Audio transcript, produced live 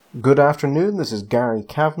Good afternoon, this is Gary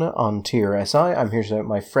Kavanagh on TRSI. I'm here tonight with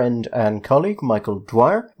my friend and colleague, Michael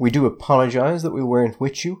Dwyer. We do apologise that we weren't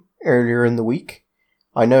with you earlier in the week.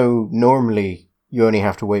 I know normally you only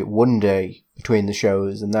have to wait one day between the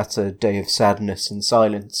shows, and that's a day of sadness and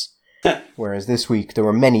silence. Whereas this week there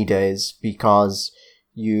were many days, because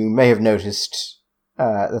you may have noticed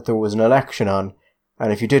that there was an election on.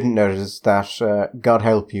 And if you didn't notice that, God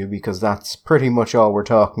help you, because that's pretty much all we're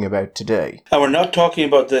talking about today. And we're not talking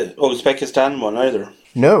about the Uzbekistan one either.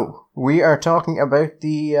 No, we are talking about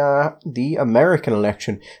the American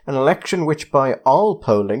election. An election which by all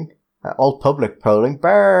polling, all public polling,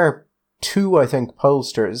 bar two, I think,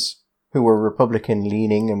 pollsters who were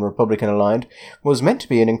Republican-leaning and Republican-aligned, was meant to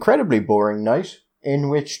be an incredibly boring night in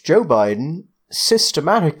which Joe Biden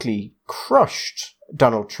systematically crushed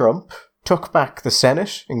Donald Trump, took back the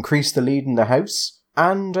Senate, increased the lead in the House,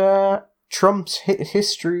 and Trump's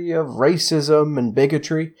history of racism and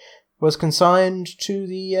bigotry was consigned to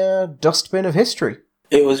the dustbin of history.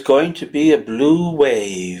 It was going to be a blue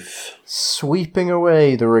wave, sweeping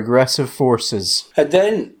away the regressive forces. And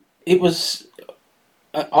then it was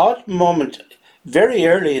an odd moment, very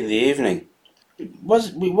early in the evening.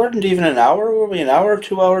 We weren't even an hour, were we? An hour,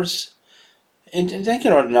 2 hours? I think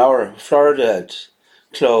around an hour, Florida had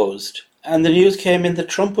closed. And the news came in that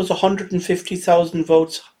Trump was 150,000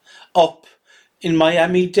 votes up in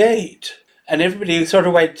Miami-Dade. And everybody sort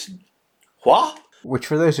of went, what? Which,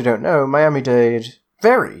 for those who don't know, Miami-Dade,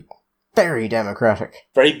 very, very Democratic.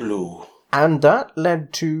 Very blue. And that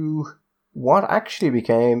led to what actually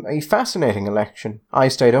became a fascinating election. I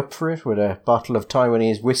stayed up for it with a bottle of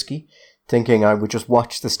Taiwanese whiskey, thinking I would just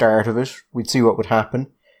watch the start of it, we'd see what would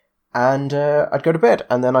happen, and I'd go to bed.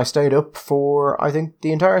 And then I stayed up for, I think,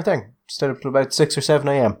 the entire thing. Stayed up till about 6 or 7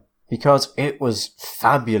 a.m. because it was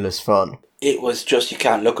fabulous fun. It was just, you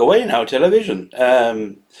can't look away now, television.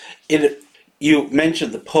 You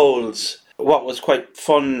mentioned the polls. What was quite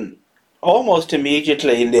fun, almost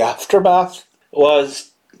immediately in the aftermath,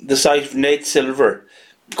 was the sight of Nate Silver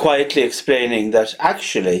quietly explaining that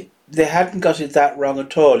actually they hadn't got it that wrong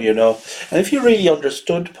at all, you know. And if you really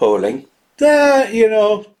understood polling,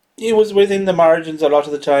 it was within the margins a lot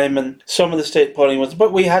of the time, and some of the state polling was,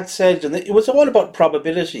 but we had said, and it was all about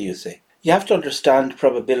probability, you see. You have to understand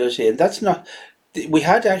probability, and that's not, we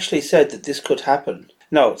had actually said that this could happen.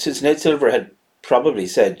 Now, since Nate Silver had probably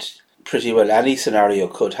said pretty well any scenario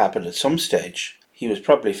could happen at some stage, he was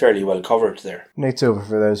probably fairly well covered there. Nate Silver,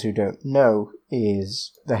 for those who don't know,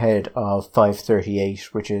 is the head of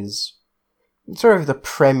 538, which is sort of the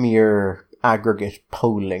premier aggregate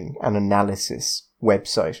polling and analysis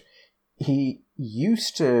website. He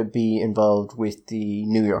used to be involved with the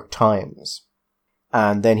New York Times,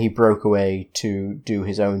 and then he broke away to do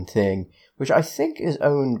his own thing, which I think is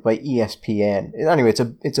owned by ESPN. Anyway,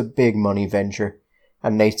 it's a big money venture,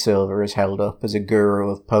 and Nate Silver is held up as a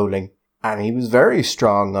guru of polling, and he was very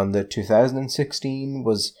strong on the 2016.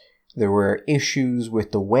 There were issues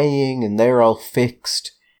with the weighing, and they're all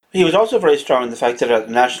fixed. He was also very strong in the fact that at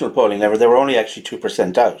the national polling level, they were only actually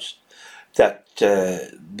 2% out. That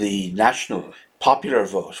the national popular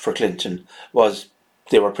vote for Clinton was,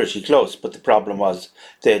 they were pretty close, but the problem was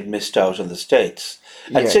they had missed out on the states.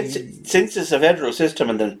 And since it's a federal system,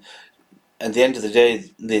 and then at the end of the day,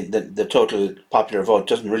 the total popular vote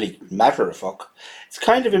doesn't really matter a fuck, it's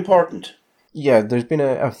kind of important. Yeah, there's been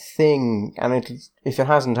a thing, and if it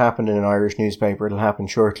hasn't happened in an Irish newspaper, it'll happen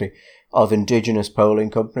shortly, of indigenous polling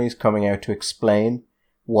companies coming out to explain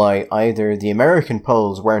why either the American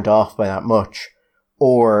polls weren't off by that much,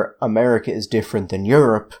 or America is different than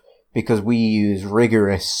Europe because we use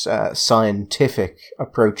rigorous scientific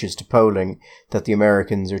approaches to polling that the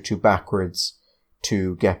Americans are too backwards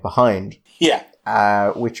to get behind. Yeah.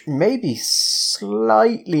 Which may be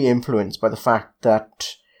slightly influenced by the fact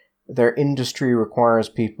that their industry requires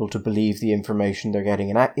people to believe the information they're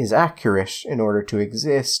getting is accurate in order to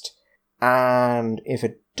exist, and if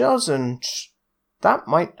it doesn't, that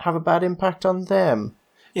might have a bad impact on them.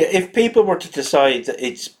 Yeah, if people were to decide that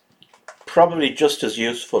it's probably just as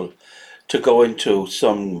useful to go into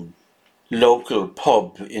some local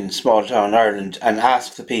pub in small town Ireland and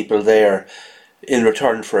ask the people there in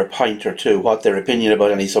return for a pint or two what their opinion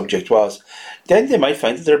about any subject was, then they might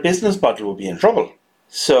find that their business model would be in trouble.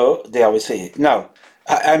 So they always say, now,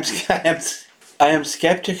 I am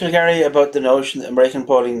skeptical, Gary, about the notion that American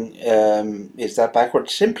polling is that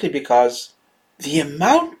backward, simply because the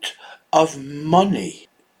amount of money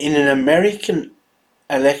in an American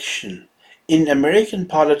election, in American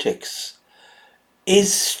politics,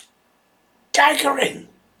 is staggering.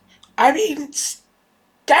 I mean,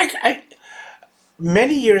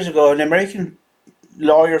 many years ago, an American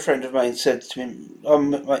lawyer friend of mine said to me,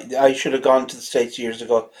 I should have gone to the States years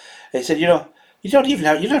ago. He said, you don't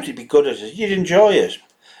have to be good at it. You'd enjoy it.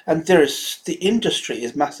 And the industry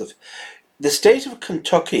is massive. The state of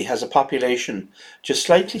Kentucky has a population just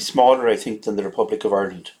slightly smaller, I think, than the Republic of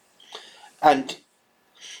Ireland. And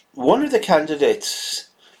one of the candidates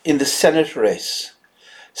in the Senate race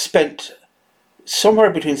spent somewhere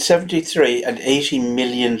between $73 and $80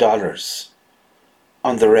 million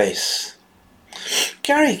on the race.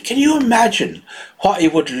 Gary, can you imagine what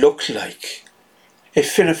it would look like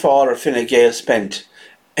if Fianna Fáil or Fine Gael spent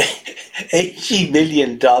 $80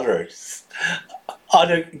 million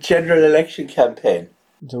on a general election campaign?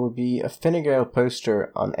 There would be a Fine Gael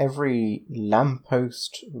poster on every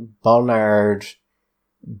lamppost, bollard,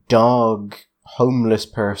 dog, homeless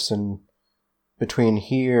person between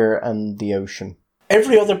here and the ocean.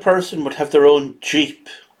 Every other person would have their own Jeep.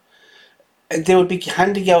 And they would be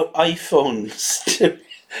handing out iPhones.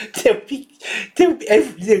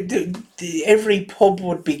 Every pub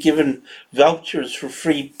would be given vouchers for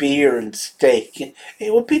free beer and steak.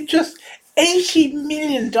 It would be just $80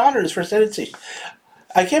 million for a Senate seat.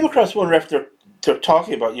 I came across one ref. They're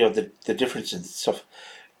talking about the difference in stuff.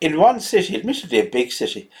 In one city, admittedly a big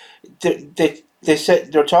city, they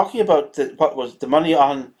said they're talking about what was the money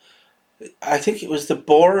on. I think it was the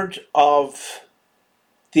board of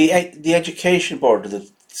the education board, or the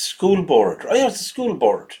school board. Oh yeah, it was the school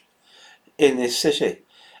board in this city.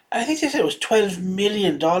 I think they said it was $12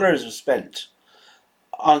 million was spent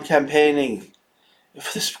on campaigning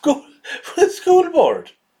for the school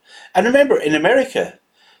board. And remember, in America,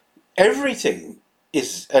 everything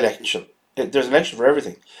is election. There's an election for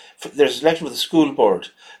everything. There's an election for the school board.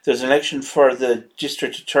 There's an election for the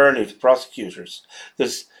district attorney, the prosecutors.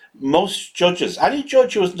 There's most judges. Any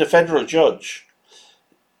judge who isn't a federal judge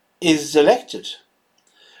is elected.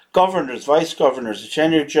 Governors, vice governors,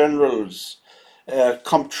 attorney generals,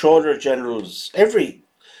 comptroller generals. Every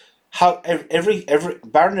bar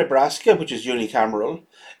Nebraska, which is unicameral,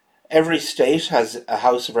 every state has a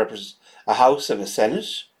house and a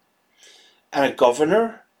senate, and a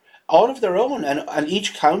governor, all of their own, and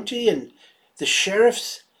each county and the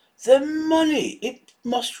sheriffs. The money, it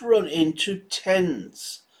must run into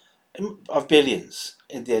tens of billions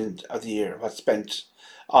in the end of the year. What's spent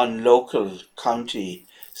on local, county,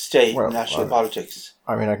 state, national politics.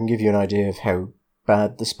 I mean, I can give you an idea of how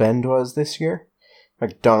bad the spend was this year.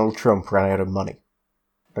 Like, Donald Trump ran out of money.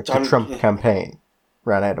 Like, the Trump campaign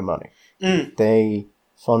ran out of money. They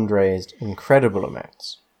fundraised incredible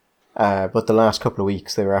amounts. But the last couple of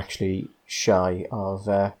weeks, they were actually shy of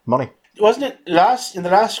money. Wasn't it in the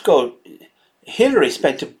last go, Hillary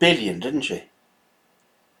spent $1 billion, didn't she?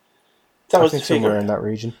 That was the figure. Somewhere in that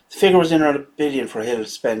region. The figure was in around $1 billion for Hill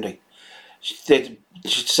spending. She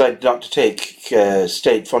decided not to take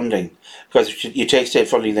state funding, because if you take state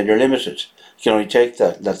funding, then you're limited. You can only take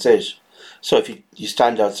that. That's it. So if you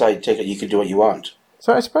stand outside and take it, you can do what you want.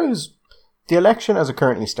 So I suppose the election as it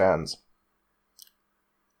currently stands,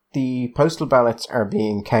 the postal ballots are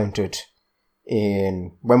being counted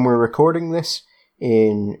when we're recording this,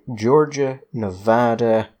 in Georgia,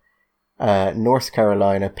 Nevada, North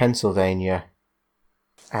Carolina, Pennsylvania,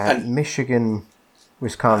 and Michigan,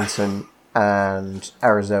 Wisconsin, and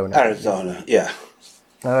Arizona. Arizona, yeah.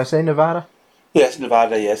 Did I say Nevada? Yes,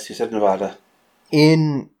 Nevada, yes, you said Nevada.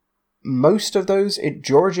 In most of those,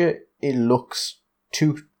 Georgia, it looks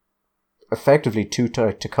effectively too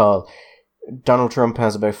tight to call. Donald Trump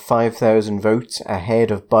has about 5,000 votes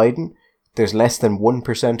ahead of Biden. There's less than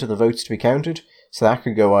 1% of the votes to be counted, so that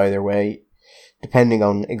could go either way, depending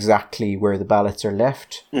on exactly where the ballots are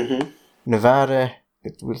left. Mm-hmm. Nevada,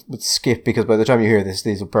 we'll skip, because by the time you hear this,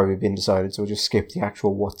 these will probably have been decided, so we'll just skip the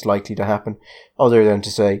actual what's likely to happen, other than to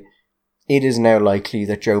say, it is now likely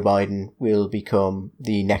that Joe Biden will become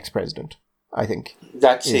the next president, I think.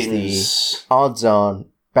 That seems... the odds-on,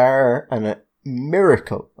 bar a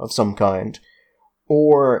miracle of some kind,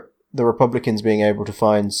 or the Republicans being able to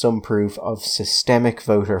find some proof of systemic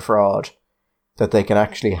voter fraud that they can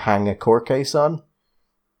actually hang a court case on.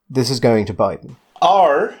 This is going to Biden.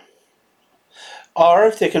 Or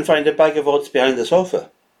if they can find a bag of votes behind the sofa.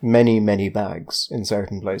 Many, many bags in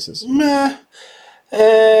certain places.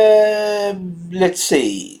 Let's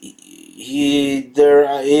see.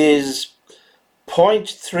 There is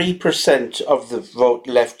 0.3% of the vote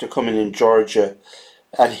left to come in Georgia,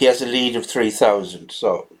 and he has a lead of 3,000.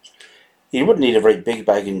 So he wouldn't need a very big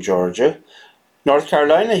bag in Georgia. North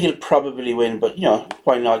Carolina, he'll probably win, but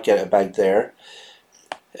why not get a bag there?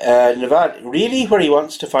 Nevada, really where he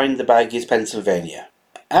wants to find the bag is Pennsylvania.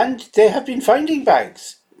 And they have been finding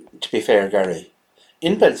bags, to be fair, Gary,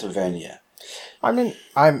 in Pennsylvania. I mean,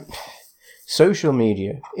 social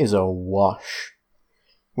media is awash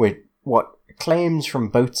with what claims from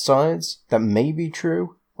both sides that may be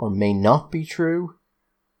true or may not be true,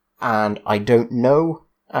 and I don't know,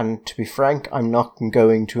 and to be frank, I'm not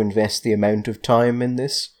going to invest the amount of time in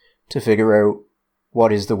this to figure out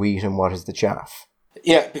what is the wheat and what is the chaff.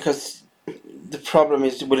 Yeah, because the problem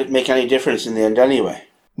is, will it make any difference in the end anyway?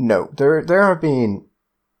 No, there have been...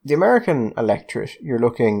 The American electorate, you're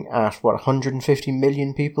looking at, 150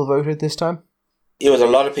 million people voted this time? It was a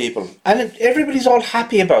lot of people. And everybody's all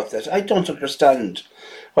happy about that. I don't understand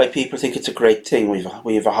why people think it's a great thing.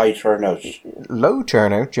 We have a high turnout. Low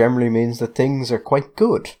turnout generally means that things are quite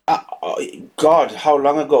good. God, how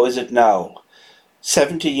long ago is it now?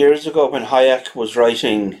 70 years ago when Hayek was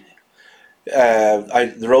writing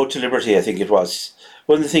The Road to Liberty, I think it was.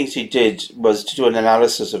 One of the things he did was to do an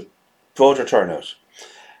analysis of voter turnout.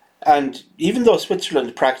 And even though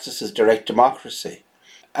Switzerland practices direct democracy,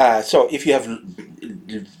 so if you have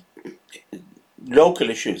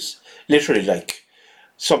local issues, literally like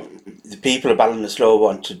the people of Ballinasloe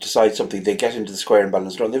want to decide something, they get into the square in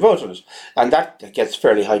Ballinasloe and they vote on it. And that gets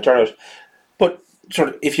fairly high turnout. But sort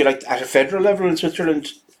of, if you like, at a federal level in Switzerland,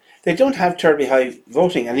 they don't have terribly high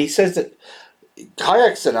voting. And he says that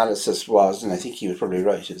Hayek's analysis was, and I think he was probably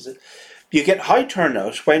right, is that you get high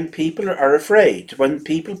turnout when people are afraid, when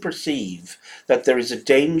people perceive that there is a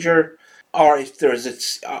danger or if there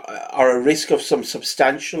is or a risk of some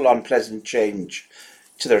substantial unpleasant change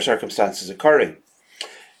to their circumstances occurring.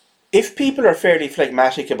 If people are fairly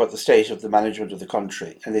phlegmatic about the state of the management of the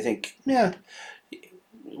country and they think, yeah,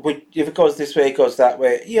 if it goes this way, it goes that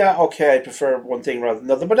way, yeah, okay, I prefer one thing rather than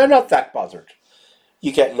another, but I'm not that bothered.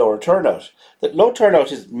 You get lower turnout. That low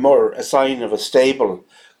turnout is more a sign of a stable,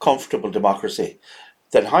 comfortable democracy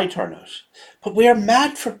than high turnout. But we are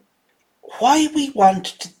mad for why we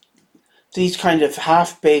want these kind of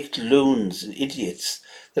half-baked loons and idiots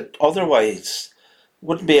that otherwise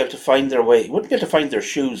wouldn't be able to find their way, wouldn't be able to find their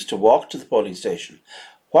shoes to walk to the polling station.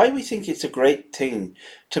 Why we think it's a great thing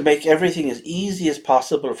to make everything as easy as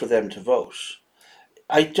possible for them to vote.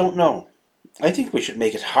 I don't know. I think we should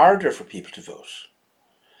make it harder for people to vote.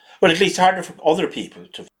 Well, at least harder for other people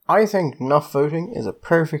to vote. I think not voting is a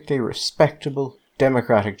perfectly respectable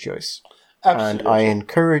democratic choice. Absolutely. And I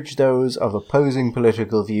encourage those of opposing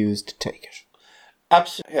political views to take it.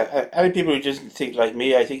 Absolutely. Yeah. Any people who just think like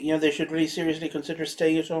me, I think, they should really seriously consider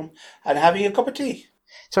staying at home and having a cup of tea.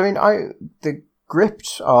 So, the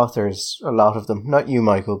Gript authors, a lot of them, not you,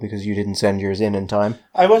 Michael, because you didn't send yours in time.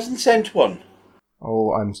 I wasn't sent one.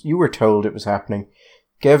 Oh, you were told it was happening.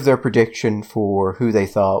 Gave their prediction for who they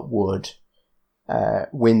thought would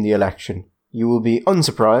win the election. You will be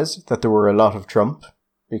unsurprised that there were a lot of Trump,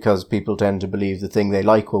 because people tend to believe the thing they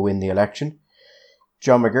like will win the election.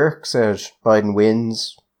 John McGurk said Biden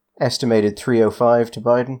wins, estimated 305 to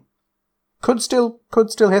Biden. Could still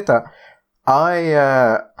hit that.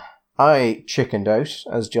 I chickened out,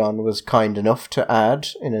 as John was kind enough to add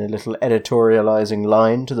in a little editorializing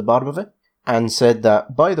line to the bottom of it, and said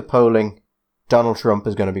that by the polling, Donald Trump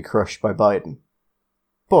is going to be crushed by Biden.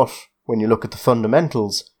 But when you look at the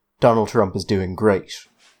fundamentals, Donald Trump is doing great.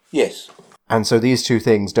 Yes. And so these two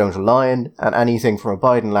things don't align, and anything from a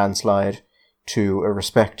Biden landslide to a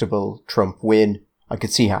respectable Trump win, I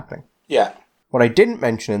could see happening. Yeah. What I didn't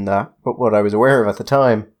mention in that, but what I was aware of at the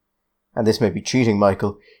time, and this may be cheating,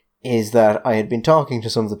 Michael, is that I had been talking to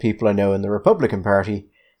some of the people I know in the Republican Party,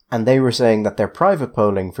 and they were saying that their private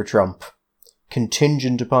polling for Trump,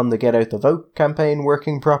 contingent upon the Get Out the Vote campaign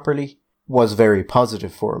working properly, was very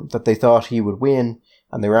positive for him, that they thought he would win,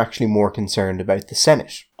 and they were actually more concerned about the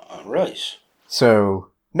Senate. Right.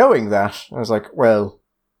 So, knowing that, I was like, well,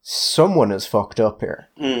 someone is fucked up here.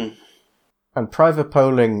 Mm. And private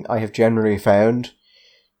polling, I have generally found,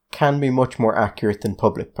 can be much more accurate than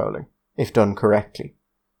public polling, if done correctly.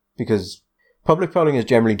 Because public polling is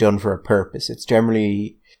generally done for a purpose. It's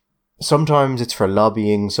generally, sometimes it's for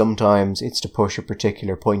lobbying, sometimes it's to push a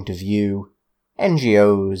particular point of view.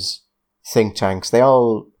 NGOs, think tanks,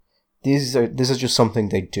 this is just something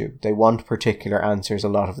they do. They want particular answers a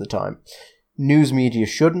lot of the time. News media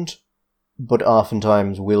shouldn't, but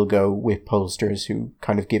oftentimes will go with pollsters who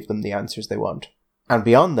kind of give them the answers they want. And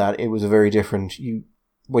beyond that, it was a very different...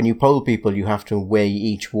 When you poll people, you have to weigh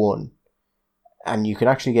each one. And you can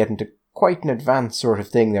actually get into quite an advanced sort of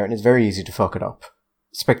thing there, and it's very easy to fuck it up.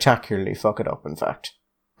 Spectacularly fuck it up, in fact.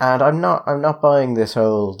 And I'm not buying this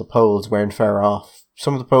whole, the polls weren't far off.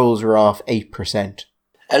 Some of the polls were off 8%.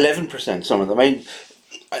 11%, some of them.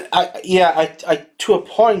 I to a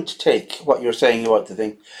point take what you're saying about the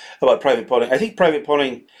thing about private polling. I think private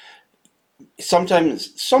polling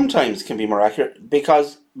sometimes can be more accurate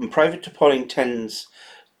because private polling tends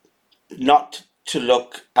not to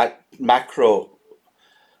look at a macro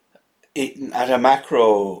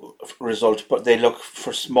result, but they look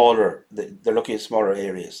for smaller. They're looking at smaller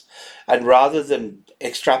areas, and rather than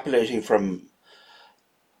extrapolating from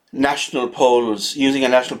national polls, using a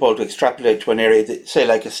national poll to extrapolate to an area, that, say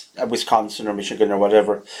like a Wisconsin or Michigan or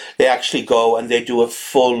whatever, they actually go and they do a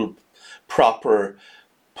full, proper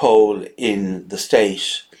poll in the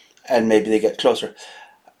state, and maybe they get closer.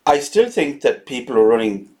 I still think that people are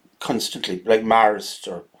running constantly, like Marist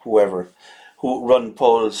or whoever, who run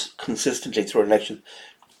polls consistently through an election,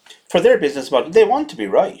 for their business model, they want to be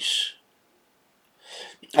right.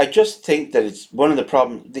 I just think that it's one of the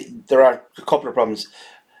problems. There are a couple of problems.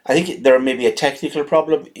 I think there may be a technical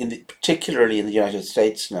problem, particularly in the United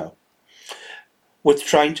States now, with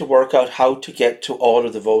trying to work out how to get to all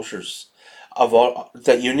of the voters of all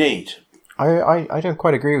that you need. I don't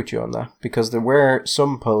quite agree with you on that, because there were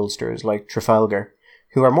some pollsters like Trafalgar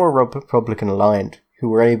who are more Republican aligned who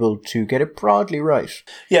were able to get it broadly right.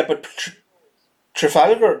 Yeah, but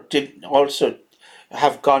Trafalgar did also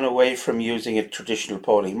have gone away from using a traditional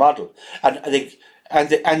polling model, and I think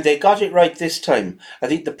and they got it right this time. I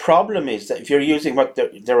think the problem is that if you're using what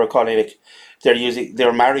they were calling, like,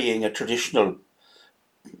 they're marrying a traditional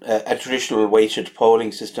weighted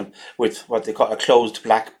polling system with what they call a closed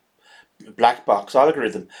black box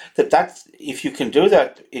algorithm. That's if you can do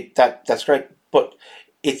that, that's great, but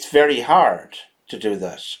it's very hard to do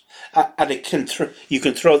that, and it can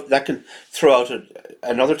can throw out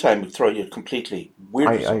another time would throw you completely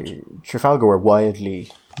weird. Trafalgar were wildly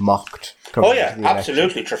mocked. Oh yeah,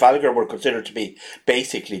 absolutely. Trafalgar were considered to be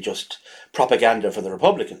basically just propaganda for the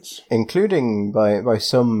Republicans, including by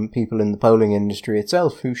some people in the polling industry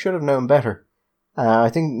itself who should have known better. I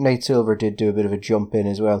think Nate Silver did do a bit of a jump in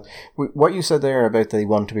as well. What you said there about they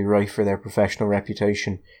want to be right for their professional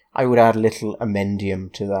reputation, I would add a little amendium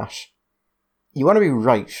to that. You want to be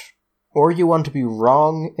right, or you want to be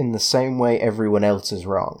wrong in the same way everyone else is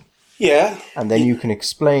wrong. Yeah. And then you can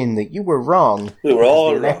explain that you were wrong. We were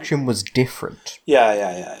all the election wrong. Was different.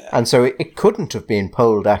 Yeah. And so it couldn't have been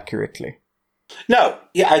polled accurately. No,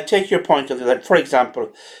 yeah, I take your point of that. For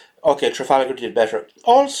example, okay, Trafalgar did better.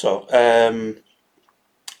 Also,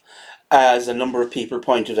 as a number of people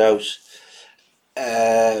pointed out,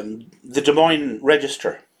 the Des Moines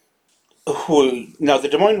Register, the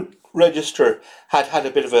Des Moines Register had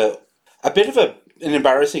a bit of an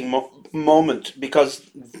embarrassing moment because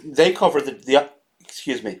they covered the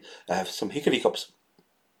excuse me, I have some hickety cups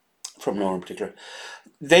from no one in particular.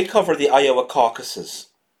 They cover the Iowa caucuses,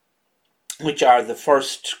 which are the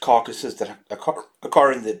first caucuses that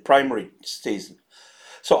occur in the primary season.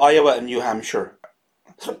 So Iowa and New Hampshire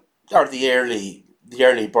are the early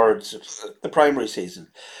birds of the primary season.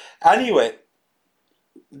 Anyway,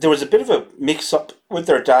 there was a bit of a mix-up with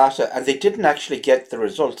their data, and they didn't actually get the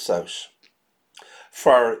results out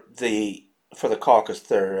for the caucus,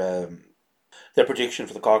 their prediction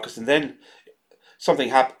for the caucus, and then something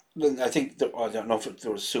happened. I think I don't know if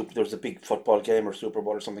there was a big football game or Super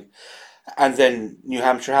Bowl or something, and then New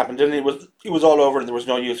Hampshire happened, and it was all over, and there was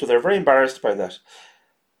no news. So they were very embarrassed by that.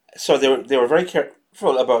 So they were very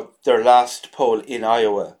careful about their last poll in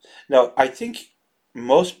Iowa. Now I think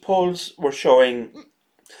most polls were showing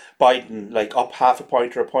Biden like up half a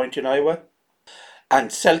point or a point in Iowa.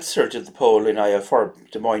 And Seltzer did the poll in Iowa for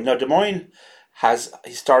Des Moines. Now, Des Moines has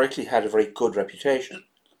historically had a very good reputation.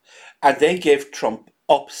 And they gave Trump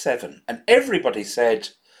up 7. And everybody said,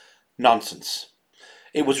 nonsense.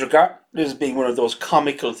 It was regarded as being one of those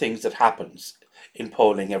comical things that happens in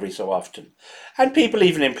polling every so often. And people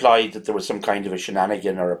even implied that there was some kind of a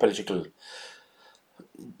shenanigan or a political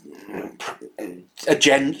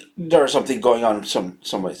agenda or something going on in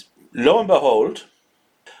some ways. Lo and behold,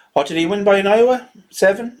 what did he win by in Iowa?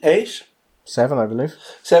 7, 8? 7, I believe.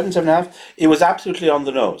 7.5. It was absolutely on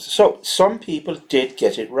the nose. So some people did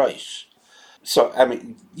get it right. So I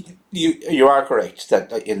mean, you are correct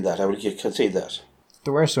that I will concede that.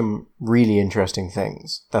 There were some really interesting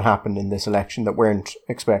things that happened in this election that weren't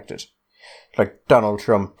expected. Like Donald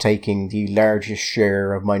Trump taking the largest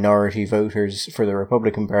share of minority voters for the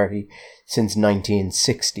Republican Party since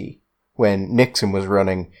 1960, when Nixon was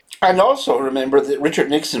running. And also remember that Richard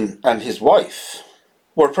Nixon and his wife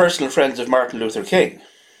were personal friends of Martin Luther King.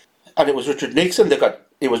 And it was Richard Nixon that got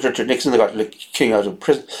King out of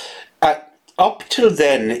prison. Up till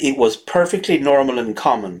then, it was perfectly normal and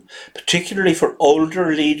common, particularly for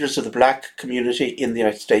older leaders of the black community in the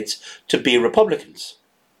United States, to be Republicans.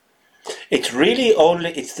 It's really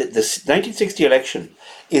only, the 1960 election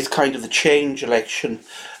is kind of the change election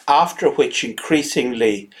after which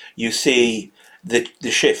increasingly you see the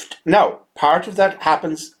shift. Now, part of that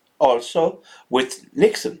happens also with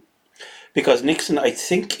Nixon, because Nixon, I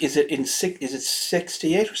think, is it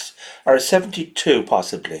 68 or 72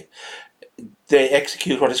 possibly, they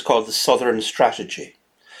execute what is called the Southern Strategy,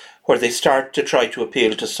 where they start to try to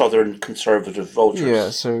appeal to Southern conservative voters. Yeah,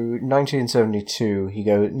 so 1972,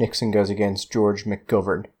 Nixon goes against George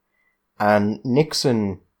McGovern, and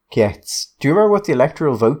Nixon gets... Do you remember what the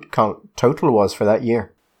electoral vote total was for that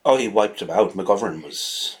year? Oh, he wiped him out. McGovern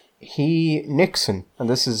was... Nixon, and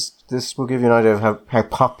this will give you an idea of how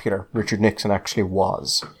popular Richard Nixon actually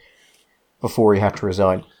was before he had to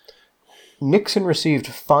resign. Nixon received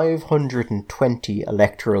 520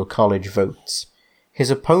 electoral college votes.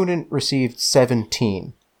 His opponent received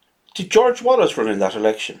 17. Did George Wallace run in that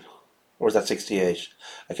election? Or was that 68?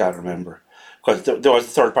 I can't remember. Because there was a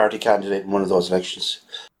third-party candidate in one of those elections.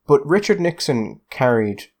 But Richard Nixon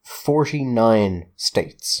carried 49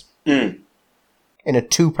 states in a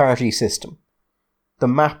two-party system. The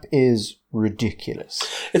map is ridiculous.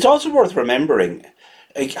 It's also worth remembering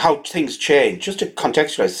how things change. Just to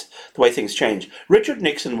contextualize the way things change. Richard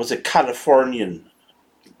Nixon was a Californian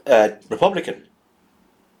Republican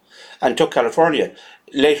and took California.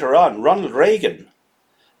 Later on, Ronald Reagan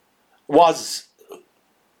was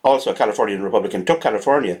also a Californian Republican, took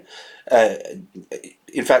California.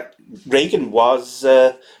 In fact, Reagan was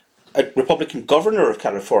a Republican governor of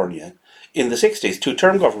California in the 60s,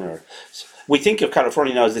 two-term governor. We think of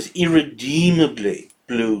California now as this irredeemably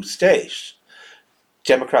blue state,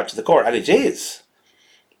 Democrat to the core, and it is.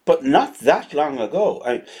 But not that long ago.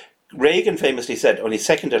 Reagan famously said on his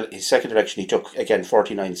second election he took, again,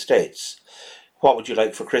 49 states. What would you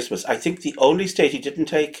like for Christmas? I think the only state he didn't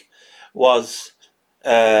take was,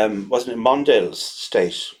 wasn't it Mondale's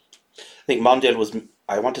state? I think Mondale was,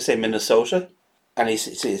 I want to say Minnesota. And he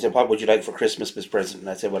said, what would you like for Christmas, Mr. President? And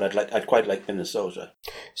I said, well, I'd quite like Minnesota.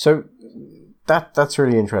 So that's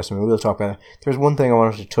really interesting. We'll talk about it. There's one thing I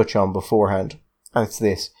wanted to touch on beforehand, and it's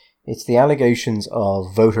this. It's the allegations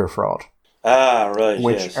of voter fraud. Ah, right,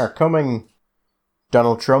 which are coming.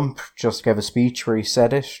 Donald Trump just gave a speech where he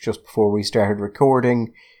said it just before we started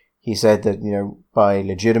recording. He said that, by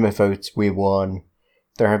legitimate votes, we won.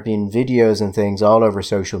 There have been videos and things all over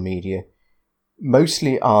social media,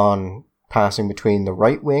 mostly on passing between the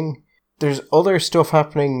right wing. There's other stuff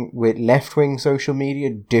happening with left-wing social media,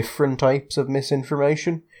 different types of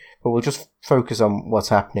misinformation, but we'll just focus on what's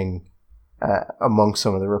happening among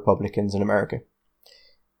some of the Republicans in America.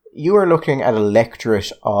 You are looking at an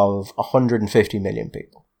electorate of 150 million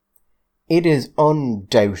people. It is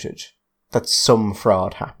undoubted that some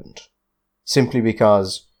fraud happened, simply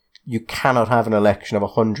because you cannot have an election of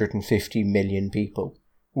 150 million people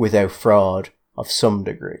without fraud of some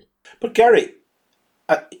degree. But Gary,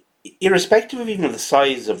 irrespective of even the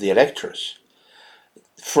size of the electorate,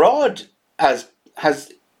 fraud has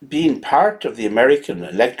been part of the American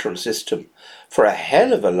electoral system for a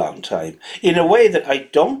hell of a long time, in a way that I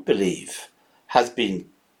don't believe has been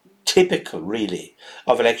typical, really,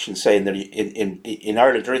 of elections, say, in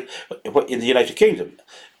Ireland or in the United Kingdom.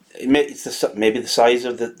 It's maybe the size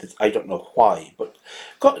of the I don't know why, but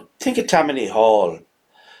think of Tammany Hall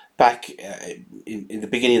back in the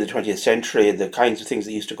beginning of the 20th century, and the kinds of things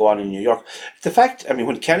that used to go on in New York. The fact,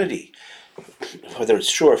 when Kennedy, whether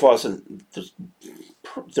it's true or false, and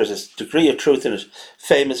there's a degree of truth in it,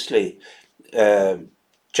 famously,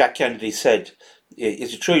 Jack Kennedy said,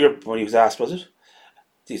 is it true when he was asked, was it?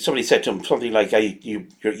 Somebody said to him something like,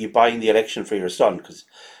 you're buying the election for your son, because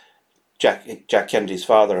Jack Kennedy's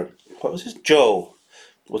father, what was his? Joe,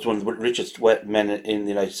 was one of the richest men in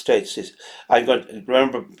the United States. I'm going to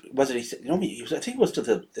remember, was it? He said, I think it was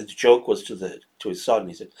the joke was to his son.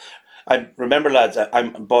 He said, remember, lads,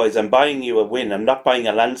 I'm buying you a win. I'm not buying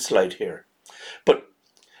a landslide here. But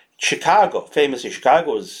famously,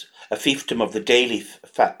 Chicago was a fiefdom of the Daily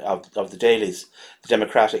of the Dailies, the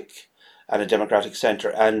Democratic and a Democratic Center,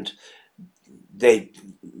 and a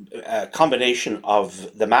combination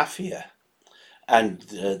of the mafia and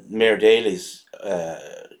Mayor Daley's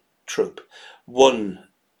troop won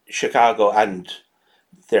Chicago and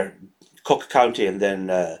their Cook County, and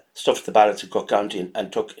then stuffed the ballots in Cook County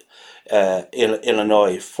and took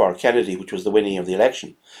Illinois for Kennedy, which was the winning of the election.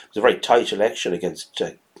 It was a very tight election against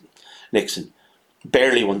Nixon.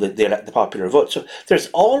 Barely won the popular vote. So there's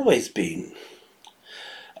always been,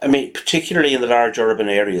 particularly in the large urban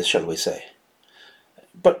areas, shall we say.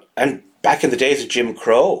 And back in the days of Jim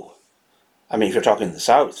Crow, if you're talking in the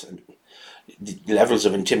South, the levels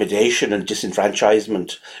of intimidation and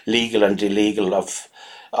disenfranchisement, legal and illegal, of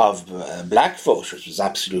black voters was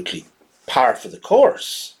absolutely par for the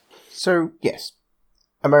course. So, yes,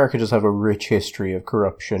 America does have a rich history of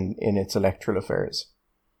corruption in its electoral affairs.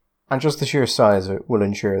 And just the sheer size of it will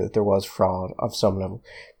ensure that there was fraud of some level.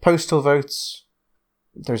 Postal votes,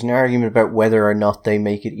 there's an argument about whether or not they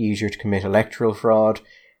make it easier to commit electoral fraud.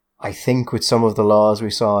 I think with some of the laws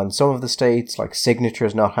we saw in some of the states, like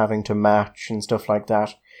signatures not having to match and stuff like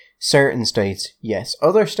that, certain states, yes.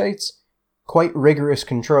 Other states, quite rigorous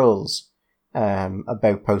controls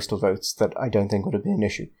about postal votes that I don't think would have been an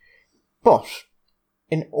issue. But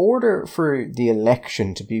in order for the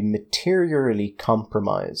election to be materially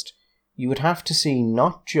compromised, you would have to see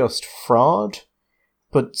not just fraud,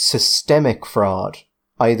 but systemic fraud,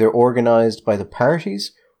 either organised by the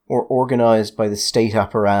parties or organised by the state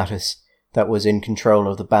apparatus that was in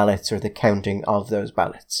control of the ballots or the counting of those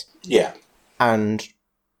ballots. Yeah. And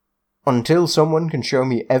until someone can show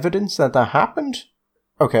me evidence that that happened,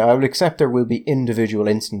 okay, I will accept there will be individual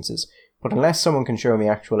instances, but unless someone can show me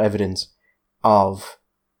actual evidence of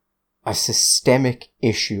a systemic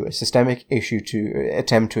issue to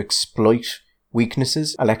attempt to exploit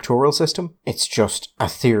weaknesses, electoral system, it's just a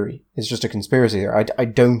theory. It's just a conspiracy theory. I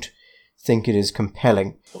don't think it is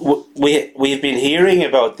compelling. We've been hearing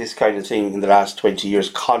about this kind of thing in the last 20 years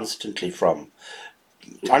constantly from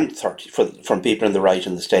 30 from people in the right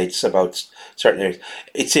in the States about certain areas.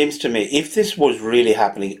 It seems to me, if this was really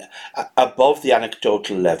happening above the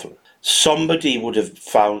anecdotal level, somebody would have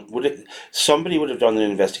done an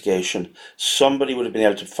investigation, somebody would have been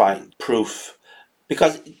able to find proof,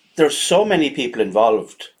 because there's so many people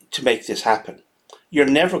involved to make this happen. You're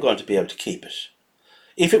never going to be able to keep it.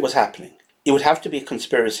 If it was happening, it would have to be a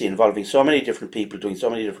conspiracy involving so many different people doing so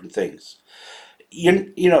many different things.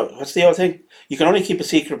 You know, what's the other thing? You can only keep a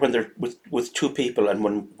secret when they're with two people and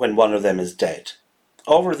when one of them is dead.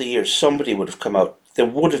 Over the years, somebody would have come out. They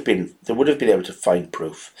would have been able to find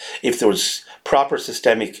proof if there was proper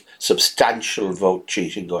systemic, substantial vote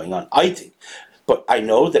cheating going on, I think. But I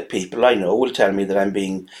know that people I know will tell me that I'm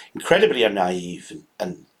being incredibly naive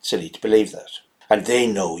and silly to believe that. And they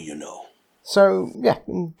know you know. So, yeah,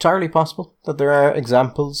 entirely possible that there are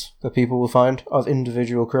examples that people will find of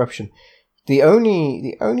individual corruption. The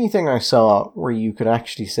only thing I saw where you could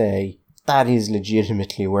actually say that is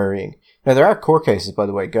legitimately worrying. Now, there are court cases, by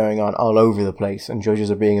the way, going on all over the place, and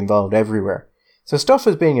judges are being involved everywhere. So stuff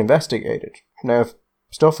is being investigated. Now, if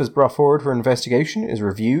stuff is brought forward for investigation, is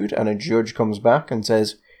reviewed, and a judge comes back and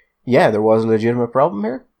says, yeah, there was a legitimate problem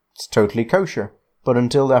here, it's totally kosher. But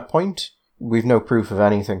until that point, we've no proof of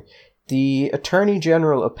anything. The Attorney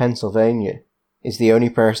General of Pennsylvania is the only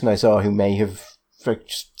person I saw who may have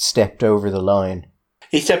stepped over the line.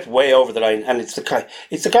 He stepped way over the line, and it's the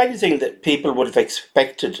kind of thing that people would have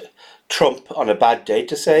expected Trump on a bad day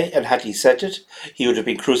to say, and had he said it, he would have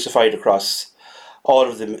been crucified across all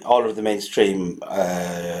of the mainstream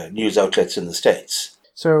news outlets in the States.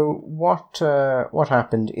 So what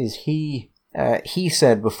happened is he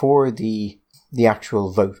said before the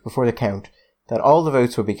actual vote, before the count, that all the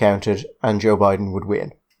votes would be counted and Joe Biden would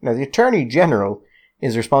win. Now, the Attorney General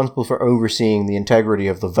is responsible for overseeing the integrity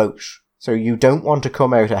of the vote. So you don't want to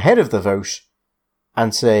come out ahead of the vote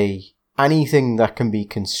and say anything that can be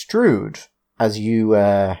construed as you,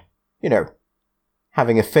 having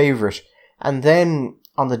a favourite. And then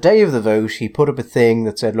on the day of the vote, he put up a thing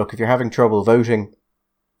that said, look, if you're having trouble voting,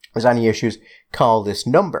 there's any issues, call this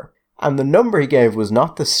number. And the number he gave was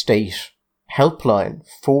not the state helpline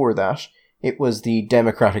for that. It was the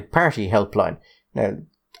Democratic Party helpline. Now,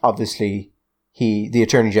 obviously, the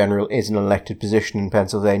Attorney General is an elected position in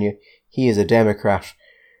Pennsylvania. He is a Democrat.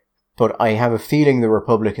 But I have a feeling the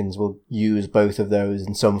Republicans will use both of those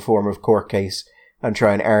in some form of court case and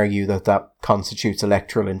try and argue that constitutes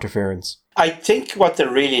electoral interference. I think what they're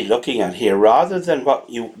really looking at here, rather than what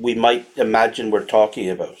we might imagine we're talking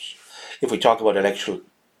about, if we talk about electoral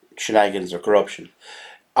shenanigans or corruption,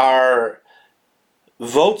 are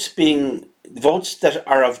votes that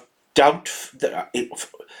are of doubtful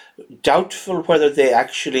whether they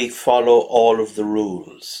actually follow all of the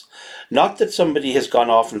rules. Not that somebody has gone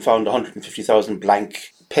off and found 150,000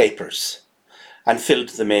 blank papers and filled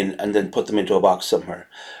them in and then put them into a box somewhere.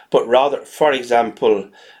 But rather, for example,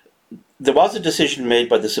 there was a decision made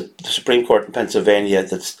by the Supreme Court in Pennsylvania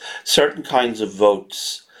that certain kinds of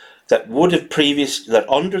votes that would have that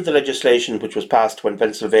under the legislation which was passed when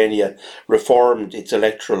Pennsylvania reformed its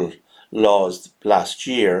electoral laws last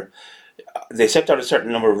year, they set out a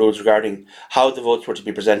certain number of rules regarding how the votes were to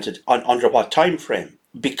be presented under what time frame.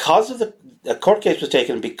 Because of the court case was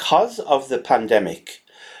taken because of the pandemic,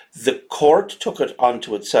 the court took it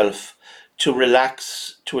onto itself to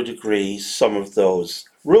relax to a degree some of those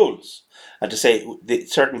rules. and to say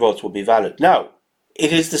certain votes will be valid. Now,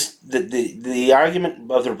 it is the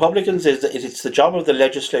argument of the Republicans is that it's the job of the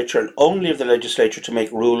legislature and only of the legislature to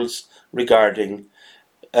make rules regarding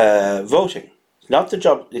voting. Not the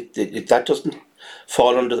job. That doesn't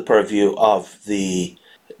fall under the purview of the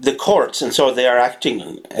courts, and so they are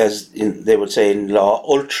acting, as they would say in law,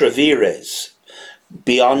 ultra vires,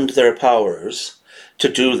 beyond their powers to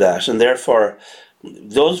do that, and therefore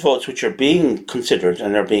those votes which are being considered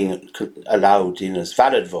and are being allowed in as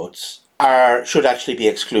valid votes should actually be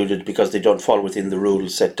excluded because they don't fall within the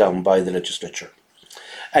rules set down by the legislature.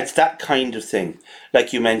 It's that kind of thing,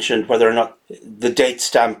 like you mentioned, whether or not the date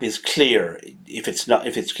stamp is clear. If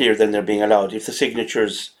it's clear, then they're being allowed. If the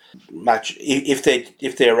signatures match,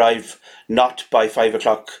 if they arrive not by 5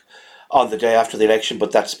 o'clock on the day after the election,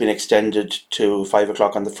 but that's been extended to 5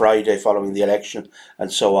 o'clock on the Friday following the election,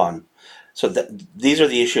 and so on. So these are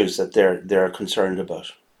the issues that they're concerned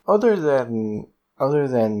about. Other than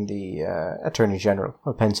the Attorney General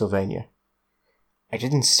of Pennsylvania, I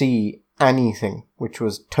didn't see anything which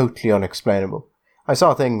was totally unexplainable. I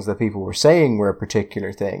saw things that people were saying were a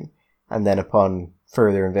particular thing, and then upon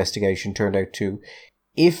further investigation turned out to,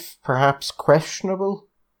 if perhaps questionable,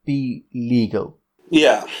 be legal.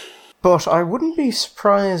 Yeah. But I wouldn't be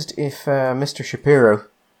surprised if Mr. Shapiro,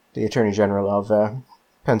 the Attorney General of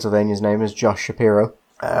Pennsylvania's name is Josh Shapiro,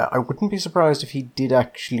 I wouldn't be surprised if he did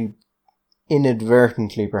actually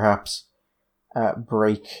inadvertently perhaps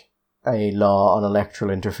break a law on electoral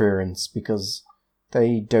interference, because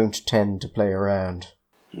they don't tend to play around.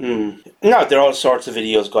 No, there are all sorts of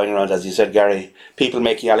videos going around, as you said, Gary. People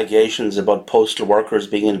making allegations about postal workers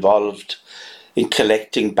being involved in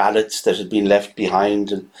collecting ballots that had been left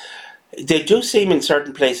behind. And they do seem in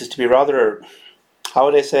certain places to be rather, how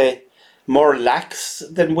would I say, more lax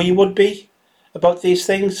than we would be about these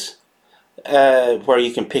things, where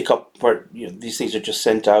you can pick up where these things are just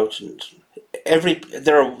sent out. And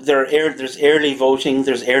there's early voting.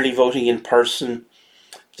 There's early voting in person.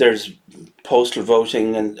 There's postal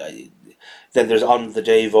voting, and then there's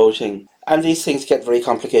on-the-day voting. And these things get very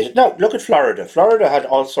complicated. Now, look at Florida. Florida had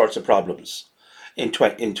all sorts of problems in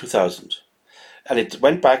 2000. And it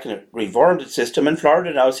went back and it reformed its system, and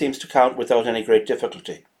Florida now seems to count without any great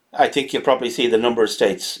difficulty. I think you'll probably see the number of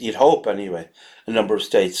states, you'd hope anyway, a number of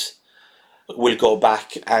states will go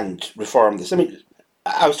back and reform this. I mean,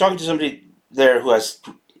 I was talking to somebody there who has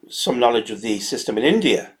some knowledge of the system in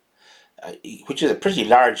India, which is a pretty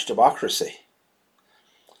large democracy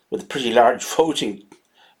with a pretty large voting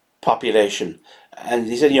population. And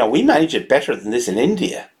he said, we manage it better than this in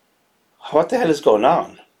India. What the hell is going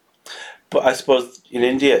on? But I suppose in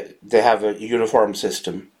India they have a uniform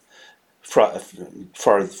system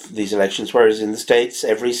for these elections, whereas in the States,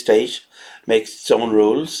 every state makes its own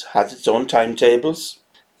rules, has its own timetables.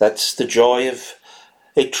 That's the joy of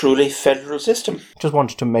a truly federal system. Just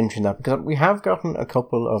wanted to mention that because we have gotten a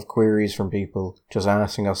couple of queries from people just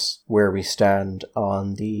asking us where we stand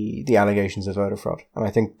on the allegations of voter fraud. And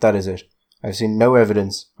I think that is it. I've seen no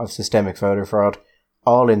evidence of systemic voter fraud.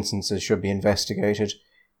 All instances should be investigated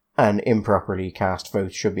and improperly cast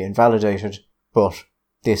votes should be invalidated. But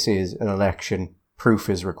this is an election. Proof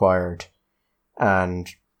is required. And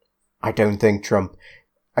I don't think Trump...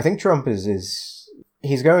 I think Trump is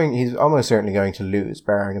he's almost certainly going to lose,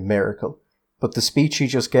 barring a miracle. But the speech he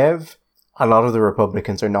just gave, a lot of the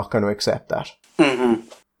Republicans are not going to accept that. Mm-hmm.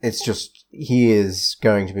 It's just, he is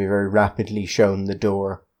going to be very rapidly shown the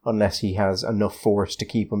door unless he has enough force to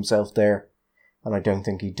keep himself there. And I don't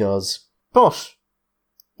think he does. But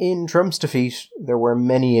in Trump's defeat, there were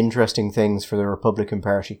many interesting things for the Republican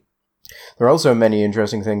Party. There are also many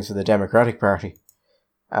interesting things for the Democratic Party.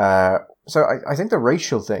 So I think the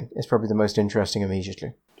racial thing is probably the most interesting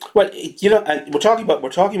immediately. Well, and we're talking about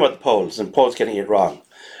the polls and polls getting it wrong.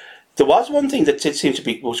 There was one thing that did seem to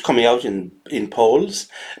be was coming out in polls,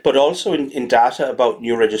 but also in data about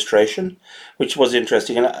new registration, which was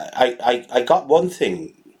interesting. And I got one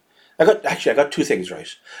thing. I got two things right.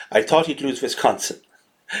 I thought he'd lose Wisconsin,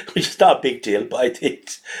 which is not a big deal, but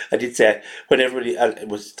I did say when everybody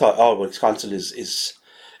was thought, Wisconsin is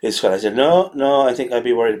what I said. No, I think I'd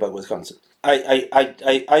be worried about Wisconsin.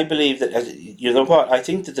 I believe that, you know what, I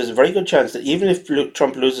think that there's a very good chance that even if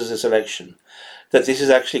Trump loses this election, that this is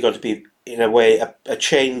actually going to be, in a way, a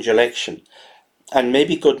change election. And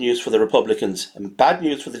maybe good news for the Republicans and bad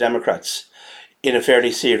news for the Democrats in a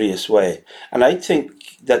fairly serious way. And I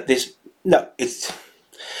think that it's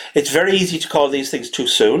very easy to call these things too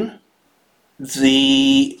soon.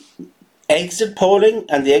 The exit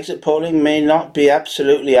polling may not be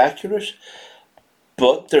absolutely accurate,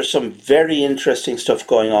 but there's some very interesting stuff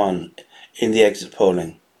going on in the exit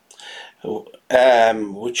polling.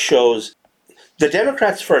 which shows the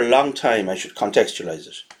Democrats for a long time, I should contextualize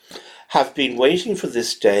it, have been waiting for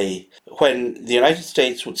this day when the United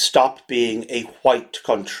States would stop being a white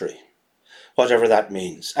country, whatever that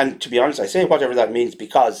means. And to be honest, I say whatever that means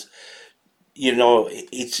because,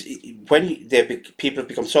 it's when people have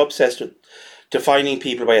become so obsessed with defining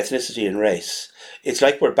people by ethnicity and race. It's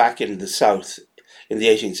like we're back in the South in the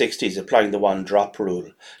 1860s applying the one drop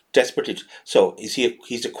rule. Desperately. So he's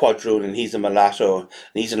a quadroon and he's a mulatto and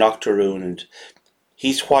he's an octoroon and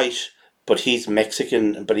he's white, but he's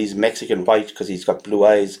Mexican, but he's Mexican white because he's got blue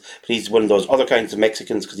eyes. But he's one of those other kinds of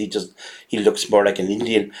Mexicans because he looks more like an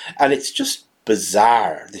Indian. And it's just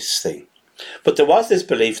bizarre, this thing. But there was this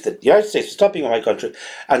belief that the United States was stop being a white country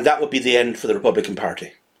and that would be the end for the Republican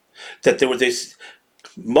Party. That there was this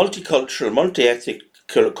multicultural, multi-ethnic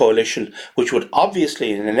coalition which would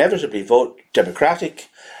obviously and inevitably vote Democratic,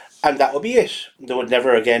 and that would be it. There would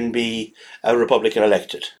never again be a Republican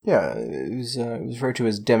elected. Yeah, it was referred to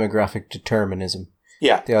as demographic determinism.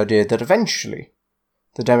 Yeah. The idea that eventually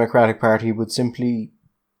the Democratic Party would simply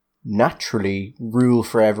naturally rule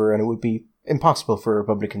forever and it would be impossible for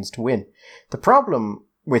Republicans to win. The problem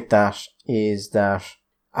with that is that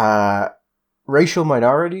racial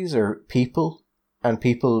minorities are people, and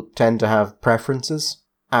people tend to have preferences.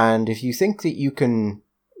 And if you think that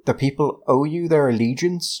the people owe you their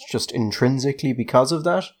allegiance just intrinsically because of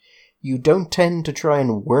that, you don't tend to try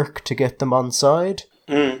and work to get them on side.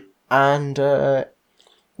 Mm. And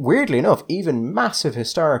weirdly enough, even massive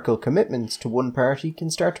historical commitments to one party can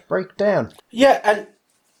start to break down. Yeah, and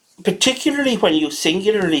particularly when you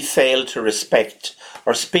singularly fail to respect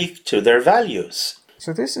or speak to their values.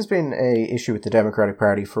 So this has been an issue with the Democratic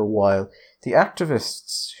Party for a while. The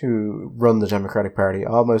activists who run the Democratic Party,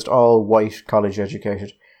 almost all white,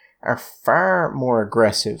 college-educated, are far more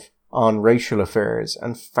aggressive on racial affairs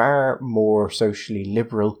and far more socially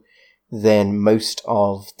liberal than most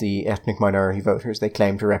of the ethnic minority voters they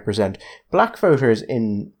claim to represent. Black voters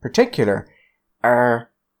in particular are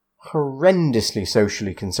horrendously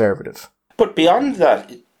socially conservative. But beyond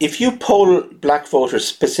that, if you poll black voters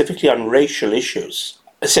specifically on racial issues,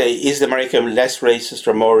 say, is America less racist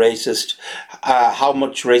or more racist? How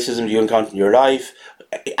much racism do you encounter in your life?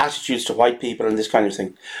 Attitudes to white people and this kind of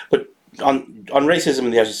thing. But on racism in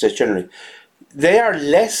the United States generally, they are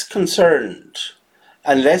less concerned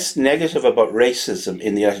and less negative about racism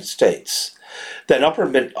in the United States than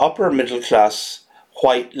upper middle class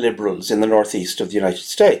white liberals in the northeast of the United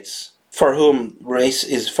States, for whom race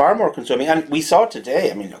is far more consuming. And we saw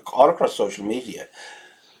today, all across social media,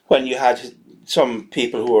 when you had some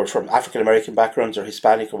people who were from African American backgrounds or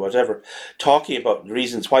Hispanic or whatever, talking about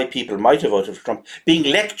reasons why people might have voted for Trump, being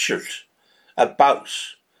lectured about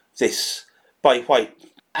this by white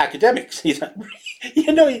academics.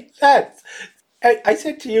 I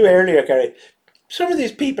said to you earlier, Gary, some of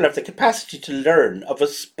these people have the capacity to learn of a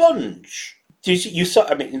sponge. You saw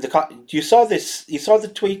this? You saw the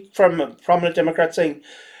tweet from a prominent Democrat saying,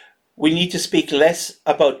 "We need to speak less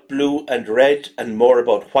about blue and red and more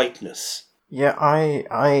about whiteness." Yeah,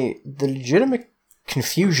 the legitimate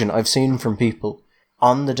confusion I've seen from people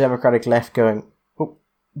on the Democratic left going, well,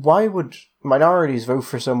 why would minorities vote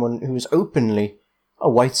for someone who is openly a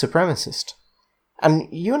white supremacist? And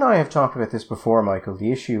you and I have talked about this before, Michael,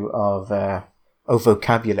 the issue of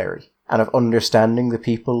vocabulary and of understanding the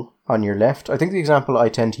people on your left. I think the example I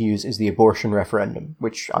tend to use is the abortion referendum,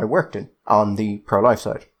 which I worked in on the pro-life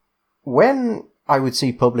side. When I would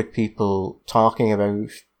see public people talking about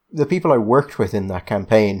the people I worked with in that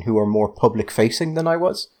campaign who were more public-facing than I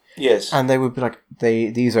was. Yes. And they would be like,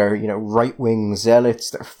 these are, right-wing zealots,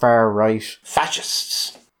 they're far-right.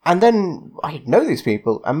 Fascists. And then I know these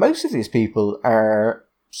people, and most of these people are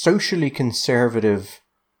socially conservative,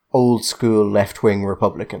 old-school left-wing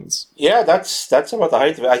Republicans. Yeah, that's about the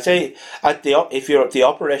height of it. I'd say if you're at the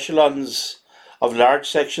upper echelons of large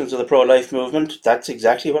sections of the pro-life movement, that's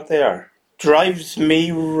exactly what they are. Drives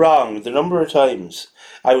me wrong the number of times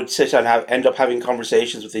I would sit and end up having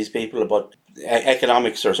conversations with these people about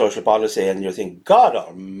economics or social policy, and you think, God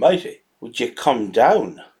almighty, would you come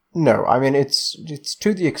down? No, it's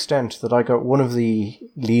to the extent that I got one of the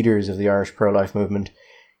leaders of the Irish pro-life movement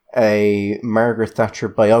a Margaret Thatcher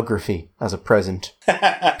biography as a present,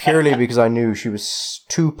 purely because I knew she was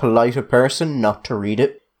too polite a person not to read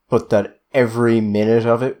it, but that every minute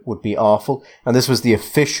of it would be awful. And this was the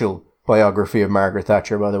official biography of Margaret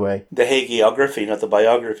Thatcher, by the way. The hagiography, not the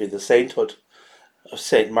biography, the sainthood of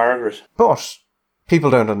Saint Margaret. But people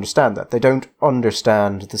don't understand that. They don't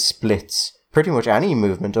understand the splits pretty much any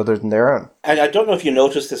movement other than their own. And I don't know if you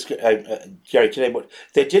noticed this, Gary, today, but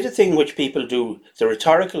they did a thing which people do, the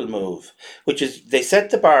rhetorical move, which is they set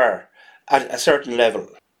the bar at a certain level,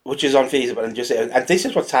 which is unfeasible, and just say, and this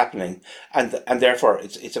is what's happening, and therefore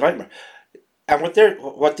it's a nightmare. And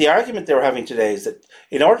what the argument they were having today is that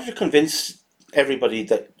in order to convince everybody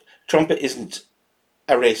that Trump isn't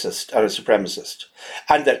a racist or a supremacist,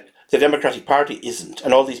 and that the Democratic Party isn't,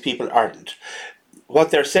 and all these people aren't, what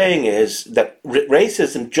they're saying is that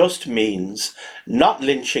racism just means not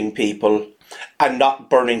lynching people and not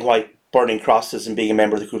burning crosses and being a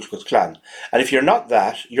member of the Ku Klux Klan. And if you're not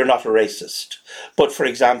that, you're not a racist. But, for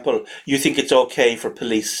example, you think it's okay for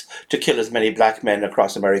police to kill as many black men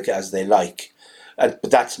across America as they like. But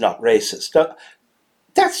that's not racist. Now,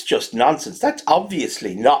 that's just nonsense. That's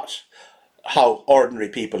obviously not how ordinary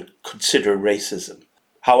people consider racism.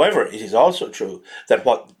 However, it is also true that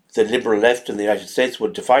what the liberal left in the United States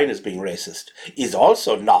would define as being racist is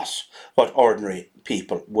also not what ordinary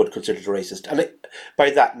people would consider racist. And by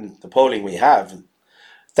that, in the polling we have,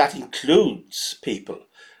 that includes people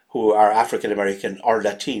who are African American or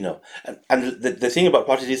Latino. And the thing about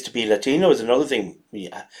what it is to be Latino is another thing we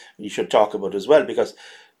should talk about as well, because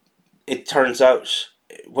it turns out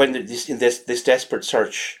when in this desperate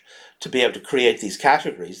search to be able to create these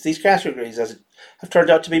categories have turned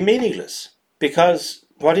out to be meaningless. Because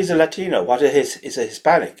what is a Latino? What is a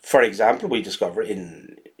Hispanic? For example, we discover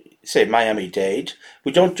in, say, Miami-Dade,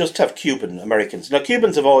 we don't just have Cuban Americans. Now,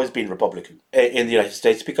 Cubans have always been Republican in the United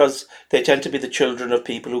States because they tend to be the children of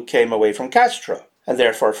people who came away from Castro. And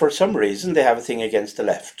therefore, for some reason, they have a thing against the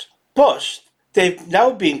left. But they've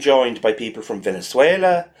now been joined by people from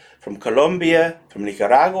Venezuela, from Colombia, from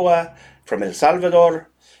Nicaragua, from El Salvador.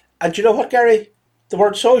 And you know what, Gary? The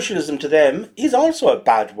word socialism to them is also a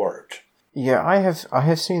bad word. Yeah, I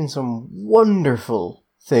have seen some wonderful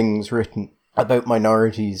things written about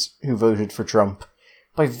minorities who voted for Trump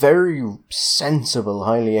by very sensible,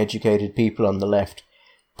 highly educated people on the left,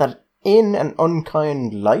 that in an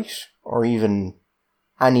unkind light, or even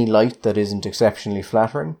any light that isn't exceptionally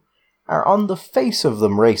flattering, are on the face of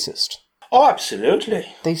them racist. Oh, absolutely.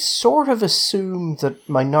 They sort of assume that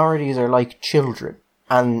minorities are like children,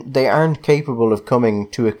 and they aren't capable of coming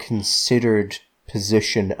to a considered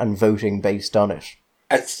position and voting based on it.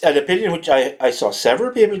 An opinion which I saw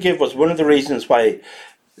several people give was one of the reasons why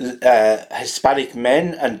Hispanic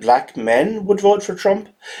men and black men would vote for Trump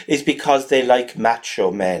is because they like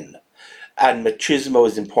macho men. And machismo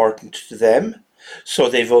is important to them, so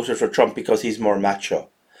they voted for Trump because he's more macho.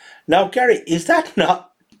 Now, Gary, is that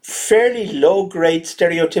not fairly low-grade,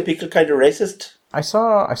 stereotypical kind of racist? I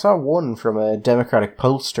saw one from a Democratic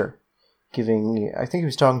pollster giving, I think he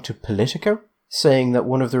was talking to Politico, saying that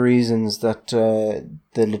one of the reasons that the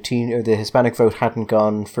Latino or the Hispanic vote hadn't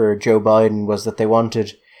gone for Joe Biden was that they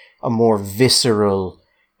wanted a more visceral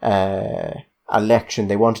election.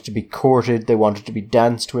 They wanted to be courted, they wanted to be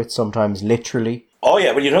danced with, sometimes literally. Oh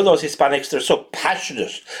yeah, well, you know those Hispanics, they're so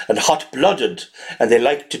passionate and hot-blooded, and they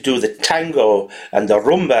like to do the tango and the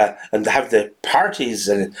rumba and have the parties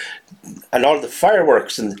and all the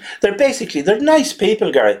fireworks, and they're nice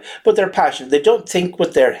people, Gary, but they're passionate. They don't think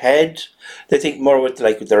with their head, they think more with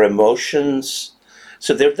their emotions.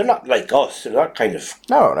 So they're not like us. They're not kind of...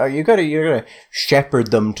 No, you gotta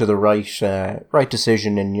shepherd them to the right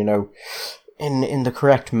decision, and in the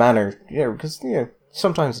correct manner. Because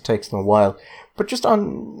sometimes it takes them a while. But just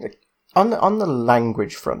on the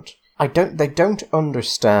language front, they don't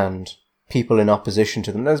understand people in opposition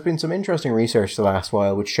to them. There's been some interesting research the last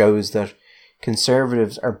while which shows that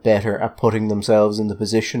conservatives are better at putting themselves in the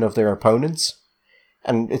position of their opponents.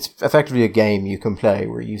 And it's effectively a game you can play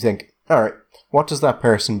where you think, all right, what does that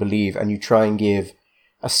person believe? And you try and give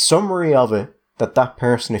a summary of it that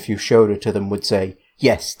person, if you showed it to them, would say,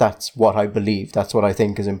 yes, that's what I believe. That's what I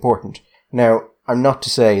think is important. Now, I'm not to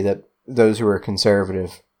say that those who are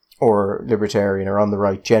conservative or libertarian or on the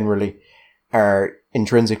right generally are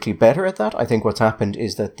intrinsically better at that. I think what's happened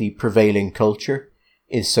is that the prevailing culture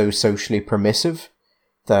is so socially permissive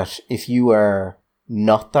that if you are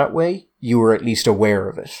not that way, you are at least aware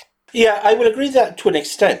of it. Yeah, I will agree that to an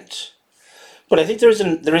extent. But I think there is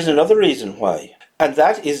another reason why. And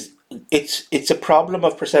that is it's a problem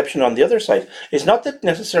of perception on the other side. It's not that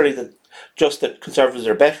necessarily that just that conservatives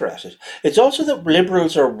are better at it. It's also that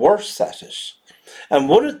liberals are worse at it. And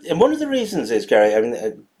one of the reasons is, Gary,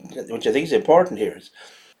 which I think is important here, is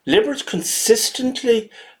liberals consistently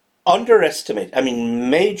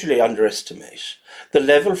majorly underestimate the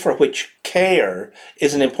level for which care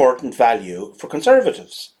is an important value for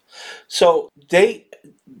conservatives. So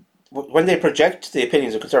when they project the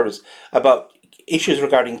opinions of conservatives about issues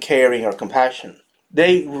regarding caring or compassion,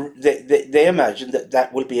 they imagine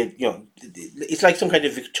that will be it's like some kind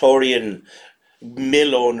of Victorian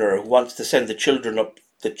mill owner who wants to send the children up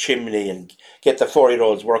the chimney and get the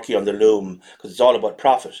 4-year-olds working on the loom because it's all about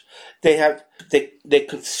profit. They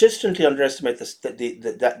consistently underestimate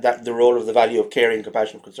the role of the value of caring and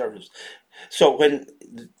compassion of Conservatives. So when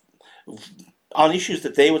on issues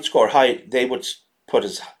that they would score high, they would put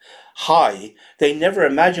as high, they never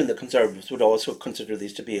imagined that Conservatives would also consider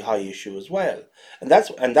these to be a high issue as well. And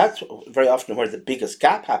that's very often where the biggest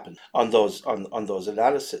gap happens on those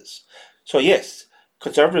analyses. So yes,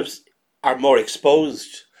 Conservatives are more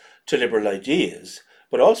exposed to liberal ideas,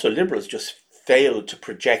 but also Liberals just fail to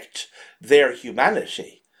project their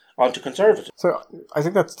humanity onto Conservatives. So I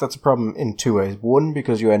think that's a problem in two ways. One,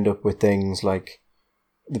 because you end up with things like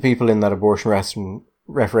the people in that abortion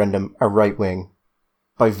referendum are right-wing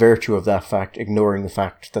by virtue of that fact, ignoring the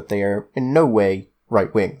fact that they are in no way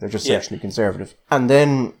right-wing. They're just essentially conservative. And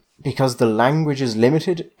then, because the language is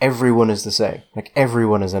limited, everyone is the same. Like,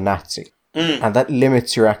 everyone is a Nazi. And that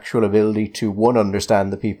limits your actual ability to, one,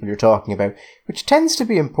 understand the people you're talking about, which tends to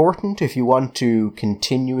be important if you want to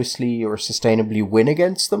continuously or sustainably win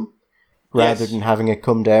against them, rather than having it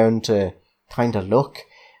come down to kind of luck.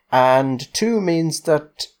 And two, means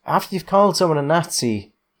that after you've called someone a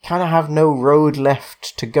Nazi, you kind of have no road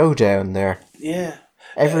left to go down there. Yeah.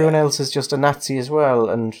 Everyone else is just a Nazi as well.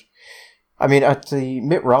 And, I mean, at the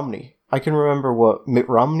Mitt Romney, I can remember what Mitt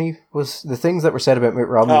Romney was, the things that were said about Mitt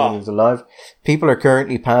Romney when he was alive. People are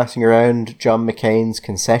currently passing around John McCain's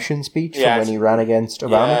concession speech from when he ran against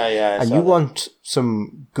Obama. And you want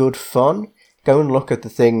some good fun? Go and look at the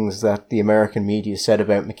things that the American media said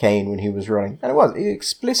about McCain when he was running. And he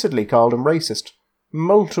explicitly called him racist.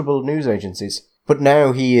 Multiple news agencies. But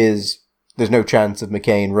now there's no chance of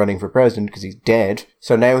McCain running for president because he's dead.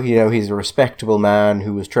 So now, he's a respectable man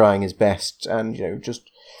who was trying his best and, just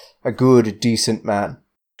a good, decent man.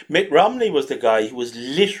 Mitt Romney was the guy who was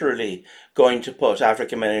literally going to put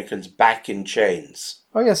African Americans back in chains.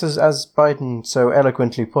 Oh yes, as Biden so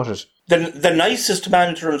eloquently put it. The nicest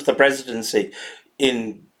man to run for the presidency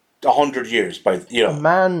in 100 years. A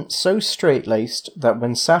man so straight-laced that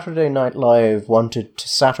when Saturday Night Live wanted to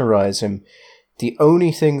satirize him, the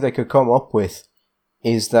only thing they could come up with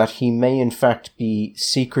is that he may in fact be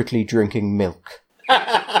secretly drinking milk.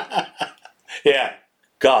 Yeah.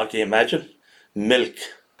 God, can you imagine? Milk.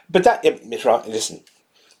 But listen,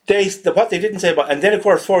 what they didn't say about, and then of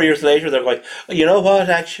course 4 years later they're going, you know what,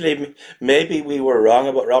 actually, maybe we were wrong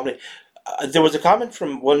about Romney. There was a comment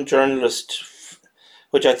from one journalist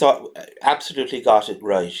which I thought absolutely got it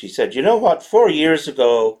right. He said, you know what, 4 years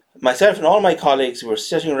ago, myself and all my colleagues were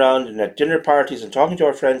sitting around and at dinner parties and talking to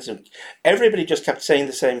our friends, and everybody just kept saying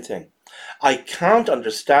the same thing. I can't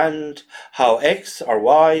understand how X or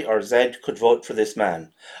Y or Z could vote for this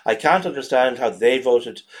man. I can't understand how they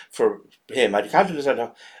voted for him. I can't understand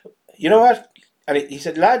how... You know what? And he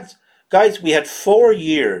said, guys, we had 4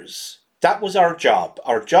 years. That was our job.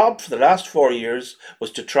 Our job for the last 4 years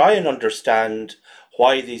was to try and understand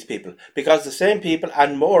why these people... Because the same people,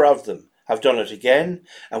 and more of them, have done it again,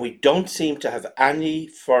 and we don't seem to have any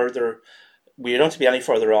further... We don't seem to be any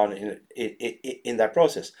further on in that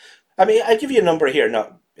process. I mean, I'll give you a number here.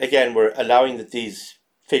 Now, again, we're allowing that these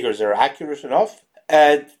figures are accurate enough.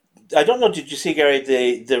 I don't know, did you see, Gary,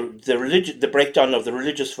 the breakdown of the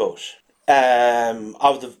religious vote?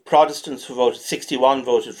 Of the Protestants who voted, 61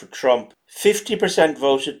 voted for Trump. 50%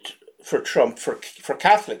 voted for Trump for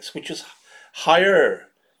Catholics, which is higher,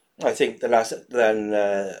 I think, than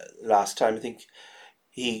last time. I think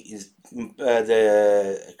the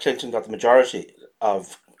Clinton got the majority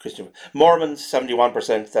of Christian. Mormons,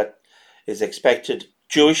 71%, that is expected.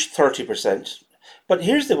 Jewish, 30%. But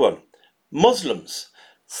here's the one. Muslims,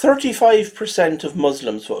 35% of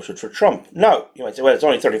Muslims voted for Trump. Now, you might say, well, it's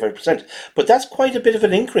only 35%, but that's quite a bit of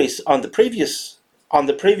an increase on the previous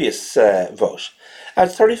vote. At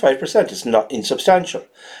 35%, it's not insubstantial.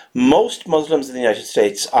 Most Muslims in the United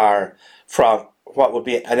States are from what would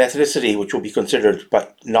be an ethnicity which would be considered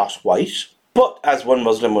but not white. But as one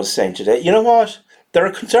Muslim was saying today, you know what? There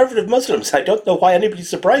are conservative Muslims. I don't know why anybody's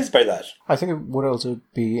surprised by that. I think it would also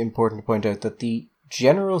be important to point out that the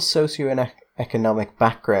general socio-economic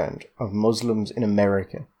background of Muslims in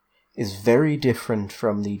America is very different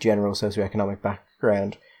from the general socio-economic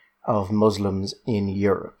background of Muslims in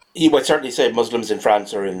Europe. You would certainly say Muslims in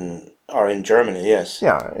France or in Germany, yes.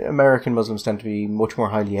 Yeah, American Muslims tend to be much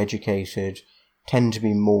more highly educated, tend to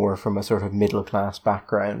be more from a sort of middle-class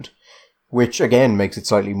background, which again makes it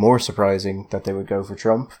slightly more surprising that they would go for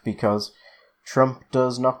Trump, because Trump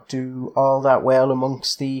does not do all that well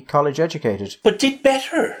amongst the college-educated. But did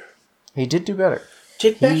better. He did do better.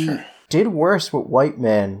 Did He better. did worse with white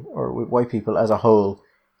men, or with white people as a whole,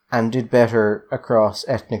 and did better across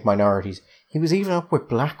ethnic minorities. He was even up with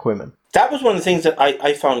black women. That was one of the things that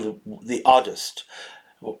I found the oddest.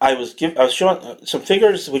 I was shown some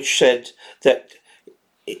figures which said that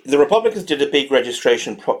the Republicans did a big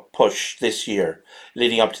registration push this year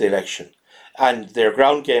leading up to the election. And their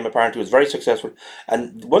ground game apparently was very successful.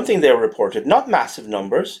 And one thing they reported, not massive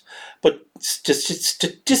numbers, but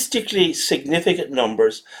statistically significant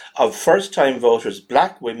numbers of first-time voters,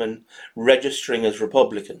 black women, registering as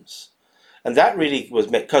Republicans. And that really was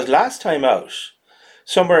because last time out,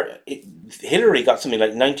 Hillary got something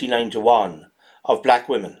like 99-1 of black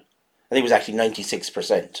women. I think it was actually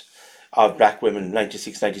 96% of black women,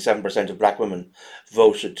 97% of black women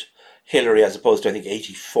voted Hillary, as opposed to, I think,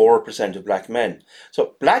 84% of black men.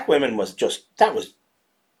 So black women was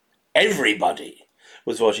everybody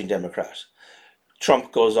was voting Democrat.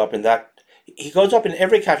 Trump goes up in that. He goes up in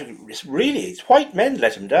every category. Really, it's white men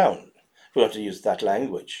let him down, if we want to use that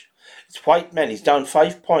language. It's white men. He's down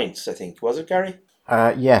 5 points, I think. Was it, Gary?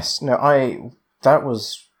 Yes. No, there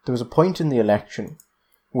was a point in the election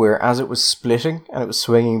where, as it was splitting and it was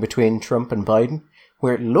swinging between Trump and Biden,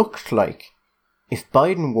 where it looked like if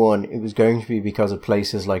Biden won, it was going to be because of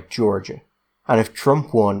places like Georgia. And if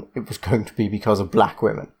Trump won, it was going to be because of black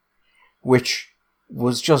women. Which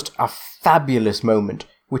was just a fabulous moment,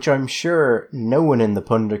 which I'm sure no one in the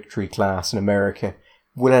punditry class in America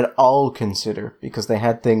will at all consider, because they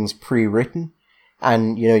had things pre-written,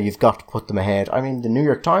 and, you've got to put them ahead. I mean, the New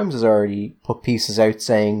York Times has already put pieces out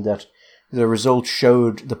saying that the results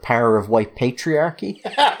showed the power of white patriarchy,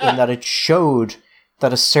 in that it showed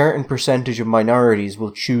that a certain percentage of minorities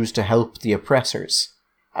will choose to help the oppressors.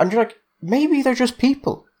 And you're like, maybe they're just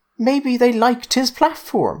people. Maybe they liked his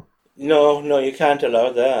platform. No, you can't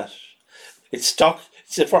allow that. It's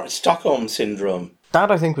Stockholm syndrome. That,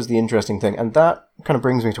 I think, was the interesting thing, and that kind of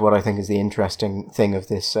brings me to what I think is the interesting thing of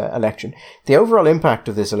this election. The overall impact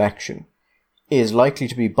of this election is likely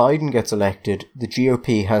to be Biden gets elected, the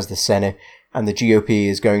GOP has the Senate, and the GOP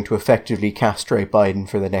is going to effectively castrate Biden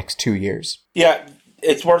for the next 2 years. Yeah,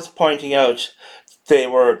 it's worth pointing out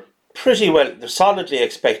they're solidly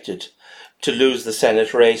expected to lose the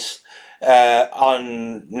Senate race.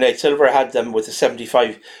 Nate Silver had them with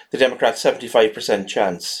the Democrats' 75%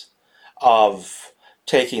 chance of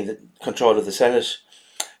taking the control of the Senate.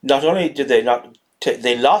 Not only did they not,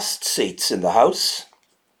 they lost seats in the House,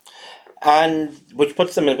 and which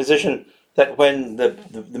puts them in a position that when the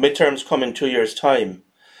midterms come in 2 years' time,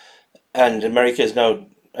 and America is now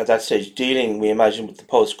at that stage dealing, we imagine, with the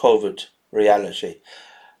post-COVID reality,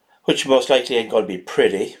 which most likely ain't going to be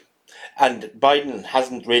pretty. And Biden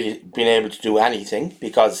hasn't really been able to do anything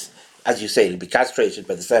because, as you say, he'll be castrated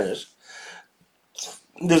by the Senate.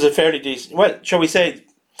 There's a fairly decent, well, shall we say,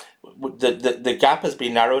 the gap has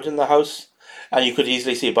been narrowed in the House, and you could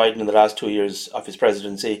easily see Biden in the last 2 years of his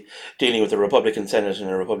presidency dealing with a Republican Senate and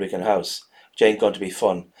a Republican House, which ain't going to be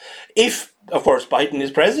fun. If, of course, Biden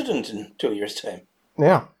is president in 2 years' time.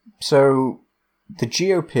 Yeah, so the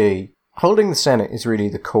GOP, holding the Senate is really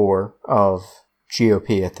the core of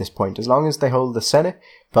GOP at this point. As long as they hold the Senate,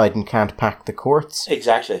 Biden can't pack the courts.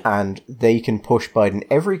 Exactly. And they can push Biden.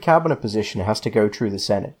 Every cabinet position has to go through the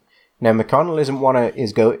Senate. Now, McConnell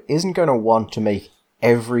isn't going to want to make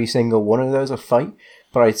every single one of those a fight,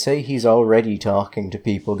 but I'd say he's already talking to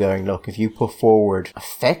people going, look, if you put forward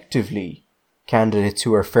effectively candidates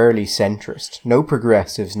who are fairly centrist, no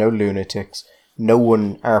progressives, no lunatics, no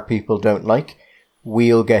one our people don't like,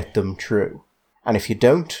 we'll get them through. And if you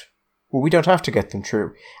don't, well, we don't have to get them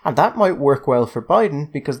through. And that might work well for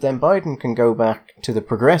Biden, because then Biden can go back to the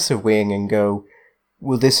progressive wing and go,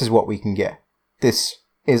 well, this is what we can get. This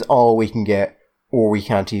is all we can get, or we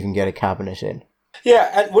can't even get a cabinet in.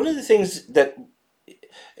 Yeah, and one of the things that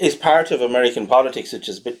is part of American politics, which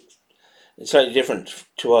is a bit slightly different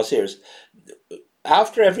to us here, is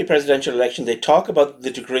after every presidential election, they talk about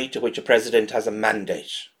the degree to which a president has a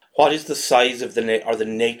mandate. What is the size of the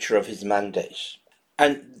nature of his mandate?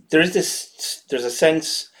 And there's a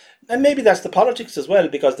sense, and maybe that's the politics as well,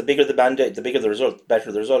 because the bigger the mandate, the bigger the result, the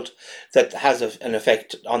better the result, that has an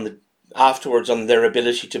effect on afterwards on their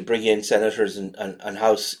ability to bring in senators and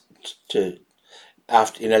House in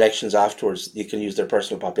elections afterwards. You can use their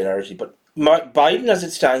personal popularity. But Biden, as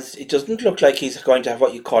it stands, it doesn't look like he's going to have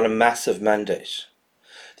what you call a massive mandate.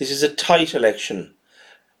 This is a tight election,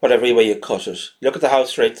 whatever way you cut it. Look at the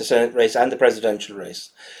House race, the Senate race, and the presidential race.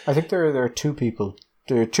 I think there are two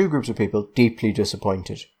groups of people deeply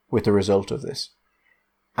disappointed with the result of this.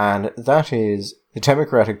 and that is the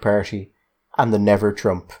Democratic Party and the Never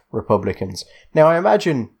Trump Republicans. Now, I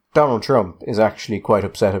imagine Donald Trump is actually quite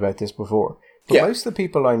upset about this before, but most of the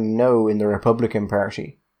people I know in the Republican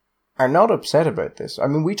Party are not upset about this. I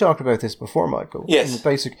mean, we talked about this before, Michael. Yes.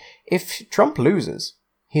 If Trump loses,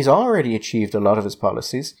 he's already achieved a lot of his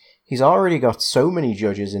policies. He's already got so many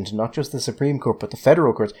judges into not just the Supreme Court, but the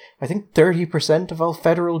federal courts. I think 30% of all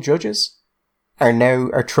federal judges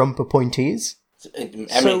are Trump appointees.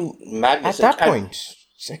 Madness. At that point,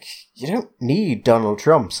 it's like, you don't need Donald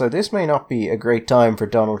Trump. So this may not be a great time for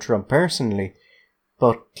Donald Trump personally,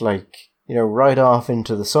 but right off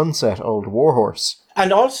into the sunset, old warhorse.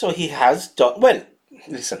 And also he has done, well,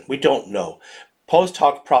 listen, we don't know. Post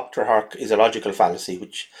hoc propter hoc is a logical fallacy,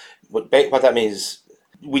 what that means,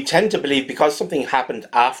 we tend to believe because something happened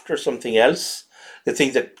after something else, the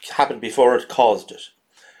thing that happened before it caused it.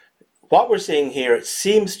 What we're seeing here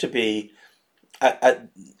seems to be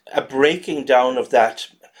a breaking down of that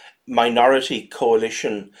minority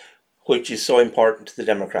coalition, which is so important to the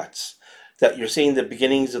Democrats. That you're seeing the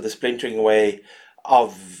beginnings of the splintering away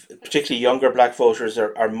of particularly younger black voters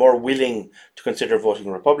are more willing to consider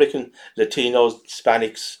voting Republican. Latinos,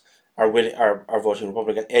 Hispanics are voting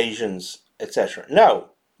Republican, Asians, etc. Now,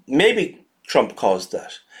 maybe Trump caused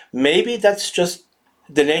that. Maybe that's just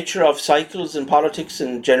the nature of cycles in politics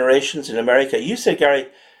and generations in America. You said, Gary,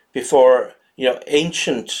 before,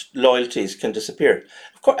 ancient loyalties can disappear.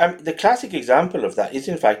 Of course, the classic example of that is,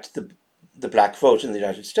 in fact, the black vote in the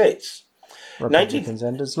United States. Republicans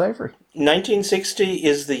ended slavery. 1960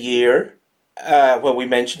 is the year when we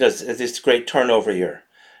mentioned as this great turnover year.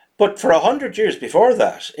 But for 100 years before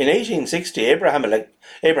that, in 1860, Abraham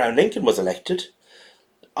Lincoln was elected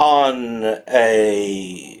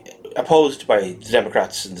opposed by the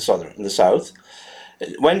Democrats in the South,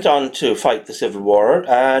 went on to fight the Civil War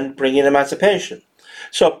and bring in emancipation.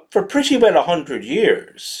 So for pretty well 100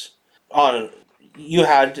 years, you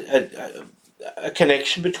had a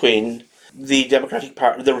connection between the Democratic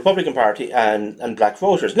Party, the Republican Party, and black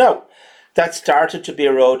voters. Now, that started to be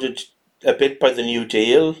eroded a bit by the New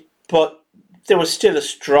Deal, but there was still a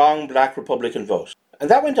strong black Republican vote. And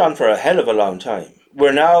that went on for a hell of a long time.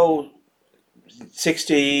 We're now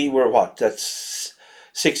 60, that's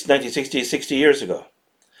 1960, 60 years ago.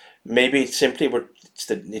 Maybe it's simply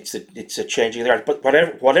it's a changing of the art, but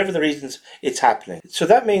whatever the reasons, it's happening. So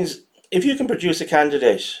that means if you can produce a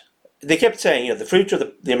candidate, they kept saying, the future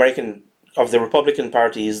of the Republican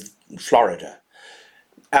Party is Florida,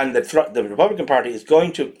 and the Republican Party is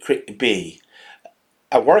going to be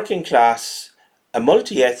a working class, a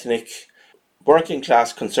multi-ethnic, working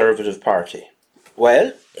class conservative party.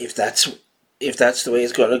 Well, if that's the way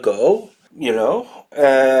it's going to go,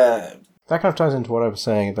 that kind of ties into what I was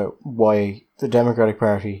saying about why the Democratic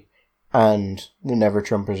Party and the Never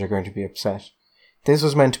Trumpers are going to be upset. This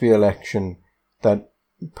was meant to be an election that,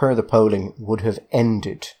 per the polling, would have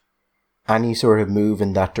ended any sort of move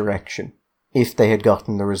in that direction if they had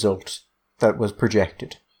gotten the result that was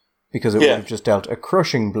projected. Because it would have just dealt a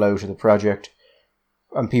crushing blow to the project,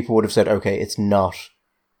 and people would have said, okay, it's not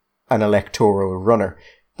an electoral runner.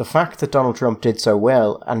 The fact that Donald Trump did so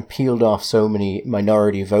well and peeled off so many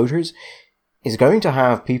minority voters is going to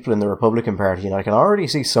have people in the Republican Party, and I can already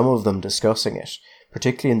see some of them discussing it,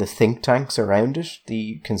 particularly in the think tanks around it,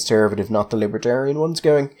 the conservative, not the libertarian ones,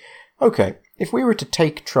 going, okay, if we were to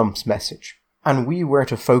take Trump's message and we were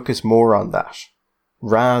to focus more on that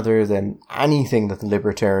rather than anything that the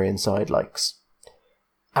libertarian side likes,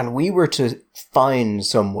 and we were to find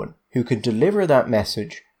someone who could deliver that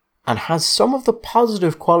message and has some of the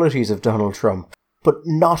positive qualities of Donald Trump, but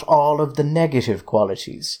not all of the negative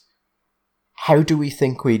qualities, how do we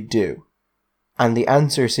think we'd do? And the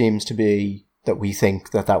answer seems to be that we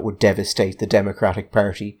think that would devastate the Democratic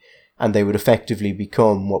Party, and they would effectively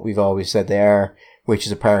become what we've always said they are, which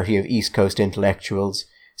is a party of East Coast intellectuals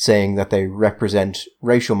saying that they represent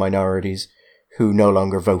racial minorities who no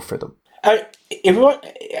longer vote for them.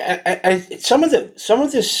 Some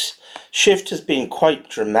of this shift has been quite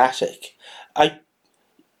dramatic.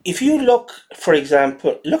 If you look, for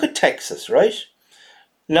example, look at Texas, right?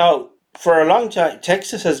 Now, for a long time,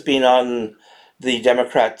 Texas has been on the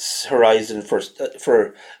Democrats' horizon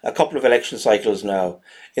for a couple of election cycles now,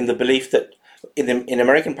 in the belief that in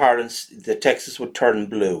American parlance, that Texas would turn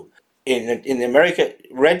blue. In America,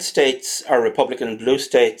 red states are Republican, blue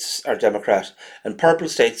states are Democrat, and purple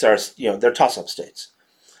states are, they're toss-up states.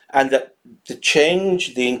 And the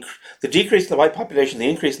change, the decrease in the white population, the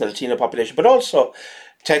increase in the Latino population, but also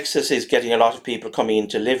Texas is getting a lot of people coming in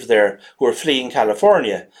to live there who are fleeing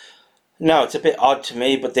California. No, it's a bit odd to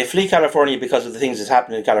me, but they flee California because of the things that's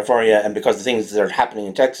happening in California and because of the things that are happening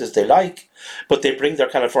in Texas they like, but they bring their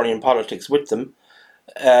Californian politics with them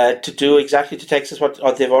to do exactly to Texas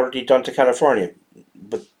what they've already done to California.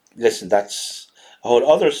 But listen, that's a whole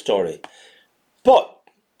other story. But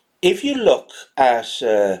if you look at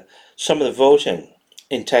some of the voting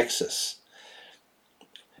in Texas,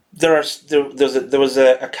 there was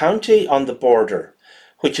a county on the border,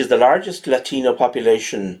 which is the largest Latino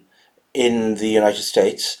population in the United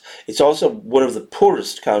States. It's also one of the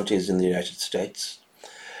poorest counties in the United States.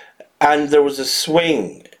 And there was a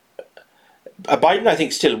swing. Biden, I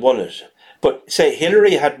think, still won it. But say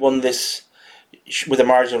Hillary had won this with a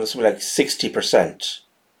margin of something like 60%.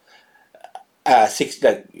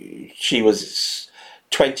 She was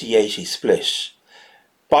 20-80 split.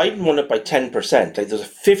 Biden won it by 10%. Like there's a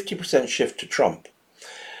 50% shift to Trump.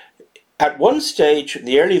 At one stage in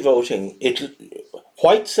the early voting,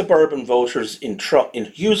 white suburban voters in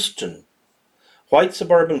Houston, white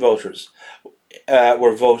suburban voters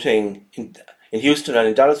were voting in Houston and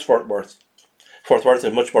in Dallas-Fort Worth. Fort Worth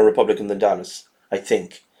is much more Republican than Dallas, I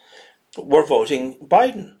think. But were voting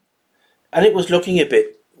Biden. And it was looking a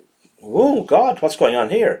bit, oh God, what's going on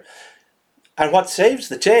here? And what saves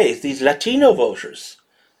the day is these Latino voters,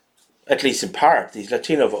 at least in part, these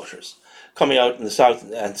Latino voters, coming out in the south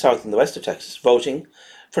and the west of Texas, voting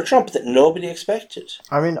for Trump that nobody expected.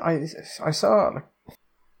 I mean, I saw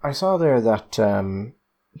there that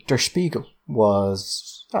Der Spiegel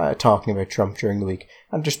was talking about Trump during the week,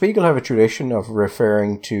 and Der Spiegel have a tradition of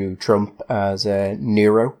referring to Trump as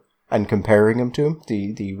Nero and comparing him to him,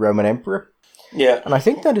 the Roman emperor. Yeah, and I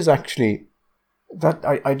think that is actually that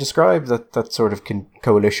I described that sort of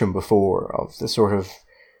coalition before of the sort of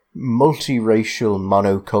multiracial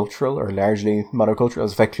monocultural or largely monocultural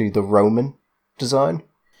as effectively the Roman design.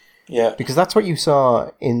 Yeah. Because that's what you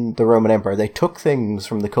saw in the Roman Empire. They took things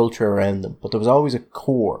from the culture around them, but there was always a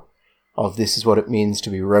core of this is what it means to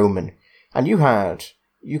be Roman. And you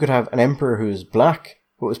could have an emperor who was black,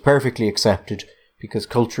 but was perfectly accepted because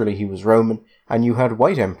culturally he was Roman, and you had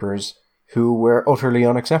white emperors who were utterly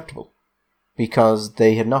unacceptable because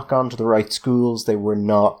they had not gone to the right schools, they were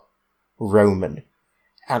not Roman.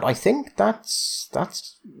 And I think that's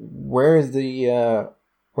where the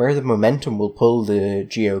momentum will pull the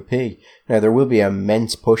GOP. Now, there will be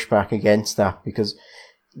immense pushback against that because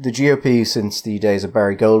the GOP, since the days of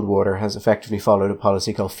Barry Goldwater, has effectively followed a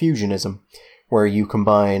policy called fusionism, where you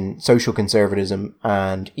combine social conservatism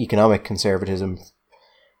and economic conservatism,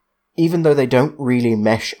 even though they don't really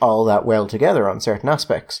mesh all that well together on certain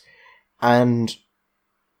aspects. And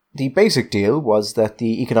the basic deal was that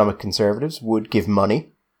the economic conservatives would give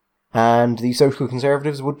money and the social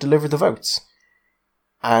conservatives would deliver the votes.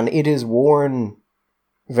 And it is worn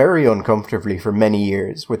very uncomfortably for many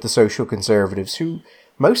years with the social conservatives, who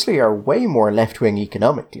mostly are way more left-wing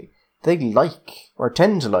economically. They like, or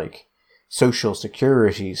tend to like, social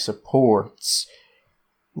security, supports,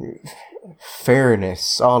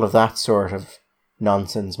 fairness, all of that sort of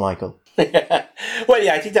nonsense, Michael. Well,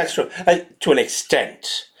 yeah, I think that's true. To an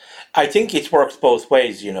extent. I think it's worked both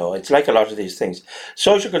ways, you know. It's like a lot of these things.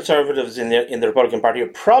 Social conservatives in the Republican Party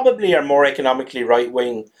probably are more economically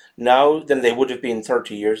right-wing now than they would have been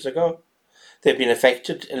 30 years ago. They've been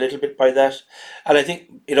affected a little bit by that. And I think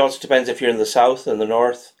it also depends if you're in the South and the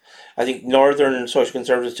North. I think northern social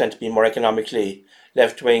conservatives tend to be more economically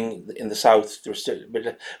left-wing. In the South, they're still...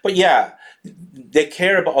 But yeah, they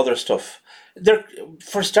care about other stuff.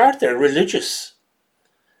 For a start, they're religious.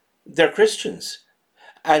 They're Christians.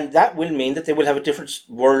 And that will mean that they will have a different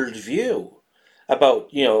world view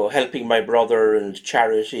about, you know, helping my brother and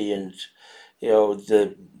charity and, you know,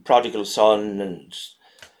 the prodigal son and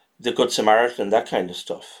the Good Samaritan and that kind of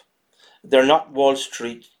stuff. They're not Wall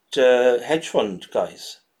Street hedge fund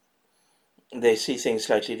guys. They see things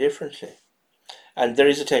slightly differently. And there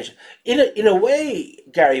is a tension. In a way,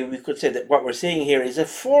 Gary, we could say that what we're seeing here is a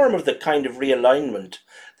form of the kind of realignment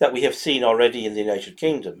that we have seen already in the United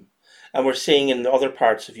Kingdom. And we're seeing in other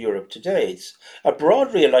parts of Europe today. It's a broad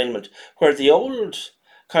realignment where the old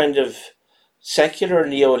kind of secular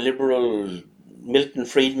neoliberal Milton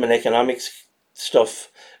Friedman economics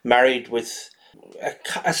stuff married with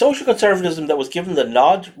a social conservatism that was given the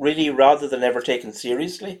nod really rather than ever taken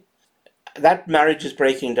seriously. That marriage is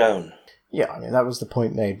breaking down. Yeah, I mean, that was the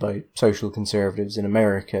point made by social conservatives in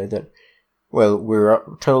America that, well, we're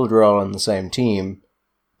told we're all on the same team,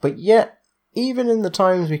 but yet, even in the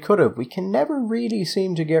times we could have, we can never really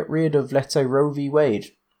seem to get rid of, let's say, Roe v.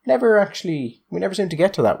 Wade. We never seem to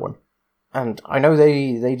get to that one. And I know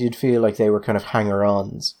they did feel like they were kind of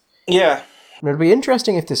hanger-ons. Yeah, It'll be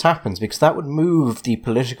interesting if this happens, because that would move the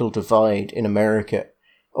political divide in America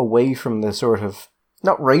away from the sort of,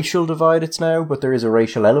 not racial divide it's now, but there is a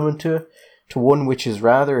racial element to it, to one which is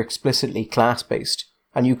rather explicitly class-based.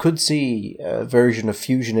 And you could see a version of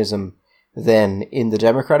fusionism then in the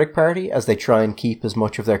Democratic Party as they try and keep as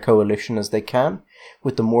much of their coalition as they can,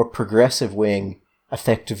 with the more progressive wing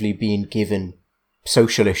effectively being given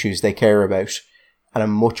social issues they care about and a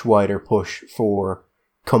much wider push for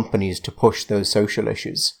companies to push those social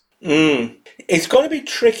issues. It's going to be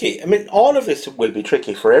tricky. I mean, all of this will be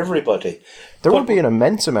tricky for everybody. There will be an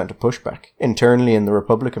immense amount of pushback internally in the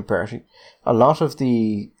Republican Party. A lot of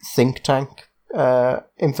the think tank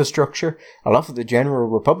infrastructure, a lot of the general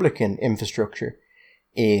Republican infrastructure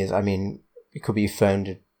is, I mean, it could be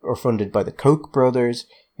founded or funded by the Koch brothers.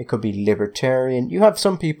 It could be libertarian. You have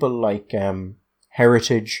some people like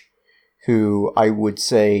Heritage, who I would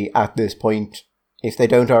say at this point, if they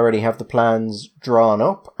don't already have the plans drawn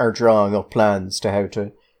up, are drawing up plans to how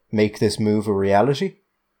to make this move a reality.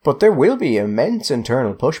 But there will be immense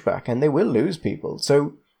internal pushback and they will lose people.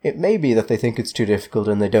 So it may be that they think it's too difficult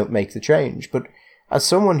and they don't make the change. But as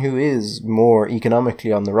someone who is more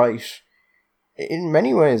economically on the right, in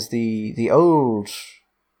many ways the old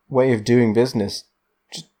way of doing business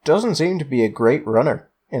just doesn't seem to be a great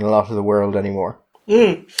runner in a lot of the world anymore.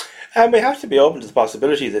 And we have to be open to the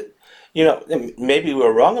possibility that, you know, maybe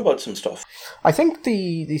we're wrong about some stuff. I think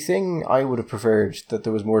the thing I would have preferred that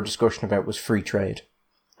there was more discussion about was free trade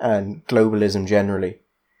and globalism generally.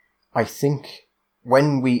 I think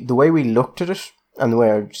the way we looked at it, and the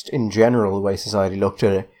way just in general the way society looked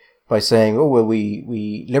at it, by saying, oh well,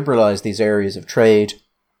 we liberalise these areas of trade,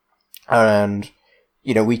 and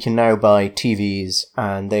you know we can now buy TVs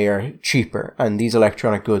and they are cheaper, and these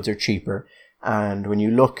electronic goods are cheaper, and when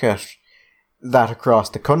you look at that across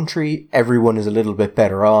the country, everyone is a little bit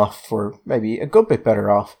better off, or maybe a good bit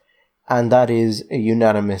better off, and that is a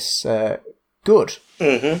unanimous good.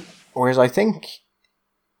 Mm-hmm. Whereas I think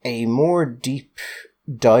a more deep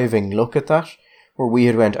diving look at that, where we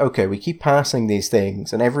had went, okay, we keep passing these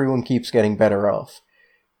things and everyone keeps getting better off,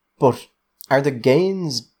 but are the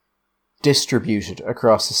gains distributed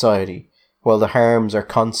across society while the harms are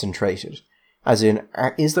concentrated? As in,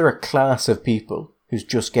 is there a class of people who's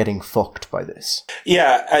just getting fucked by this?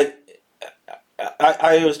 Yeah, I've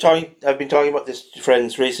been talking about this to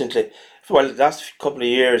friends recently. Well, the last couple of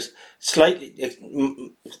years, slightly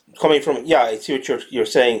coming from, yeah, I see what you're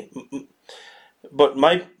saying, but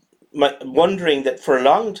my wondering that for a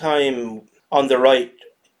long time on the right,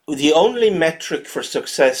 the only metric for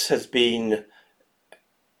success has been,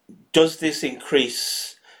 does this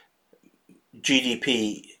increase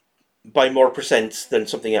GDP by more percent than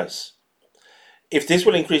something else? If this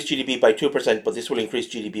will increase GDP by 2%, but this will increase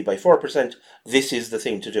GDP by 4%, this is the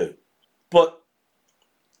thing to do. But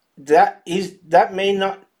that may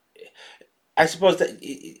not, I suppose that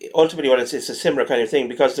ultimately what it's a similar kind of thing,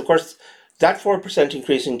 because of course that 4%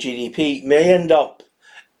 increase in GDP may end up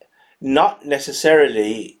not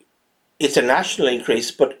necessarily, it's a national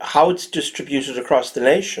increase, but how it's distributed across the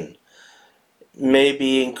nation may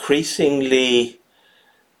be increasingly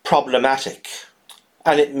problematic.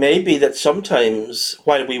 And it may be that sometimes,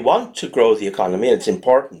 while we want to grow the economy, and it's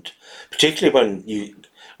important, particularly when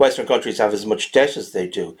Western countries have as much debt as they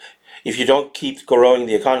do, if you don't keep growing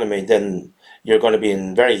the economy, then you're going to be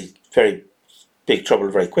in very, very big trouble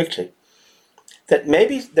very quickly. That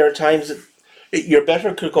maybe there are times that you're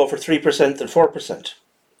better to go for 3% than 4%,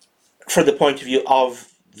 for the point of view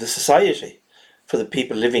of the society, for the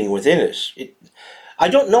people living within it. I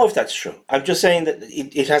don't know if that's true. I'm just saying that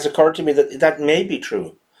it has occurred to me that may be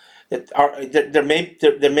true. That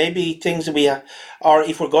there may be things that we have, or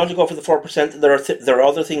if we're going to go for the 4%, there are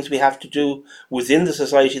other things we have to do within the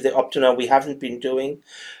society that up to now we haven't been doing,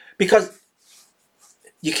 because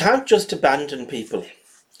you can't just abandon people.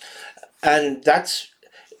 And that's,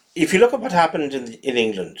 if you look at what happened in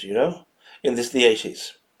England, you know, in the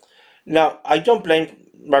 80s. Now, I don't blame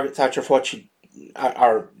Margaret Thatcher for what she,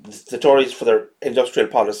 or the Tories for their industrial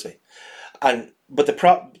policy, but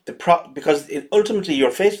because ultimately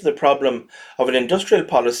you're faced with the problem of an industrial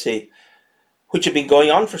policy which had been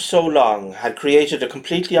going on for so long, had created a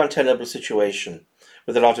completely untenable situation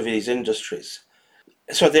with a lot of these industries.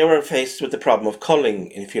 So they were faced with the problem of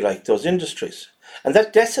culling, if you like, those industries. And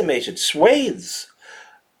that decimated swathes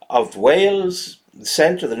of Wales, the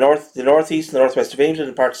centre, the north, the northeast, and the northwest of England,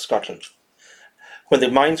 and parts of Scotland. When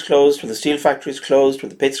the mines closed, when the steel factories closed, when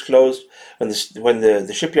the pits closed, when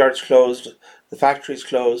the shipyards closed, the factories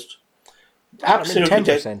closed. Absolutely,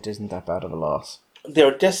 10% isn't that bad of a loss. They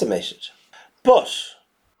were decimated. But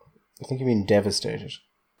I think you mean devastated.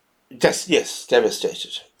 Yes,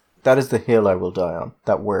 devastated. That is the hill I will die on.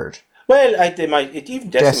 That word. Well, they might. It even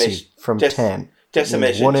decimated. From 10.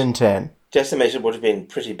 Decimated. 1 in 10. Decimated would have been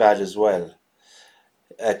pretty bad as well.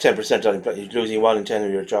 10% unemployment, losing 1 in 10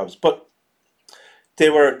 of your jobs. But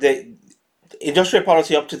industrial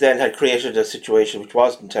policy up to then had created a situation which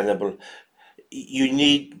wasn't tenable.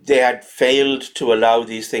 They had failed to allow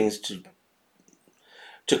these things to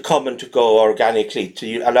come and to go organically,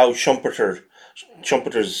 to allow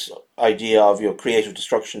Schumpeter's idea of your creative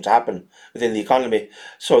destruction to happen within the economy.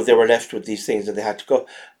 So they were left with these things and they had to go.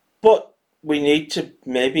 But we need to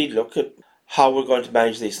maybe look at how we're going to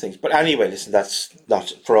manage these things. But anyway, listen, that's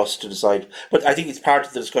not for us to decide. But I think it's part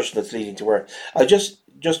of the discussion that's leading to where I just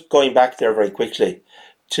going back there very quickly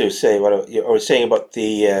to say what I was saying about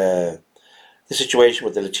the situation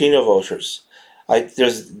with the Latino voters.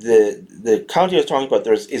 There's the county I was talking about.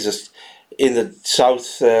 In the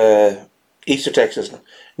south east of Texas,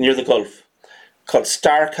 near the Gulf, called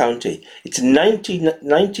Starr County. It's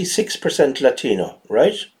 96% Latino,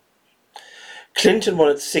 right? Clinton won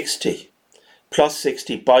at 60, plus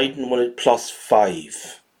 60. Biden won at plus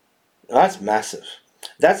 5. Now, that's massive.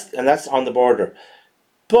 That's on the border.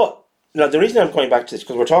 But now the reason I'm going back to this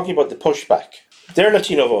because we're talking about the pushback. They're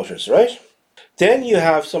Latino voters, right? Then you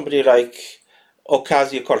have somebody like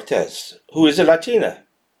Ocasio-Cortez, who is a Latina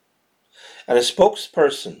and a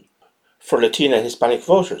spokesperson for Latina and Hispanic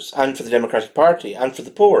voters and for the Democratic Party and for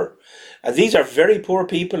the poor. And these are very poor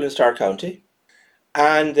people in Starr County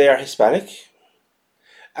and they are Hispanic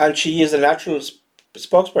and she is a natural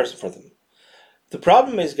spokesperson for them. The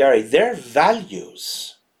problem is, Gary, their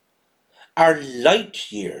values are light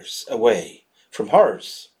years away from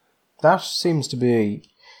hers. That seems to be...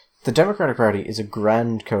 The Democratic Party is a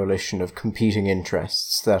grand coalition of competing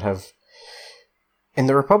interests that have... In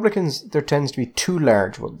the Republicans, there tends to be two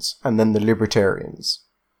large ones, and then the Libertarians,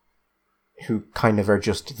 who kind of are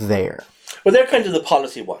just there. Well, they're kind of the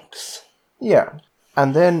policy wonks. Yeah.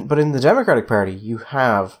 And then, but in the Democratic Party, you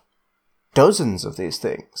have dozens of these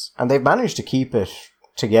things, and they've managed to keep it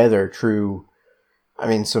together through,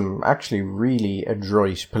 some actually really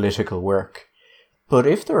adroit political work. But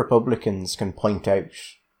if the Republicans can point out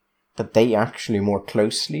that they actually more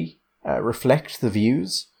closely reflect the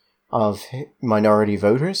views of minority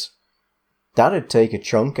voters, that'd take a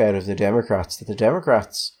chunk out of the Democrats. That the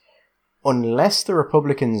Democrats, unless the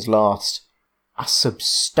Republicans lost a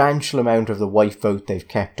substantial amount of the white vote they've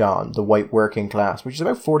kept on, the white working class, which is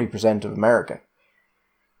about 40% of America,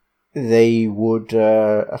 they would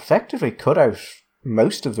effectively cut out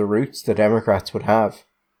most of the routes the Democrats would have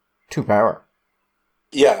to power.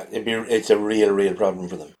 Yeah, it's a real problem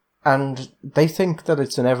for them. And they think that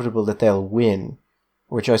it's inevitable that they'll win,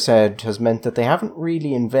 which I said has meant that they haven't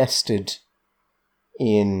really invested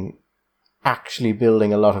in actually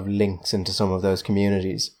building a lot of links into some of those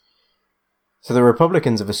communities. So the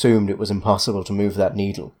Republicans have assumed it was impossible to move that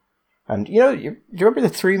needle. And, you remember the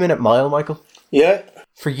 3-minute mile, Michael? Yeah.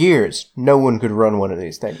 For years, no one could run one of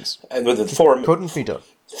these things. And with the couldn't be done.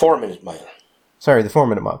 4-minute mile. Sorry, the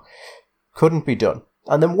 4-minute mile. Couldn't be done.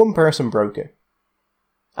 And then one person broke it.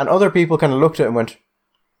 And other people kind of looked at it and went,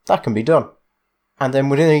 that can be done. And then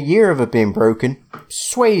within a year of it being broken,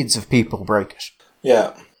 swathes of people break it.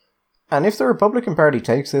 Yeah. And if the Republican Party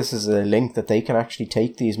takes this as a link that they can actually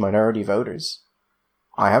take these minority voters,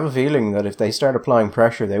 I have a feeling that if they start applying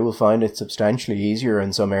pressure, they will find it substantially easier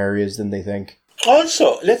in some areas than they think.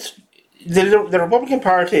 Also, the Republican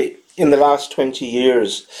Party in the last 20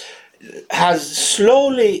 years has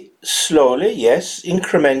slowly, yes,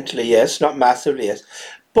 incrementally, yes, not massively, yes.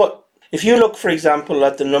 But if you look, for example,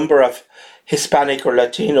 at the number of Hispanic or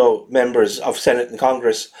Latino members of Senate and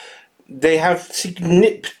Congress, they have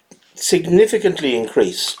significantly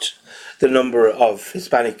increased the number of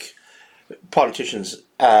Hispanic politicians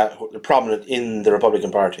prominent in the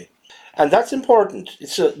Republican Party. And that's important.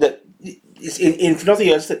 It's if nothing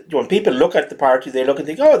else, that when people look at the party, they look and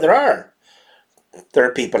think, oh, there are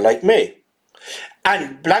people like me.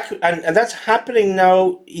 And and that's happening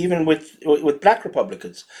now even with black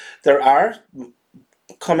Republicans. There are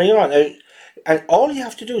coming on. And all you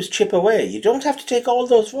have to do is chip away. You don't have to take all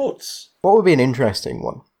those votes. What would be an interesting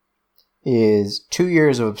one is 2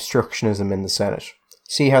 years of obstructionism in the Senate.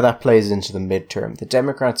 See how that plays into the midterm. The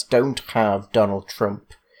Democrats don't have Donald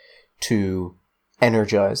Trump to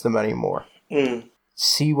energize them anymore.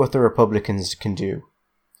 See what the Republicans can do.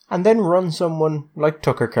 And then run someone like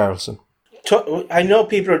Tucker Carlson. I know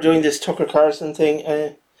people are doing this Tucker Carlson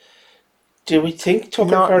thing. Do we think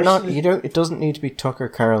Tucker Carlson? It doesn't need to be Tucker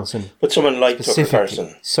Carlson. But someone like Tucker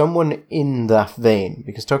Carlson. Someone in that vein.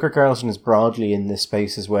 Because Tucker Carlson is broadly in this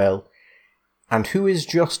space as well. and who is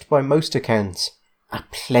just, by most accounts, a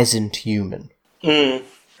pleasant human. Mm.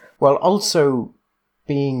 While also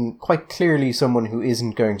being quite clearly someone who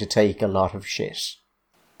isn't going to take a lot of shit.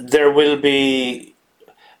 There will be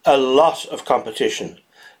a lot of competition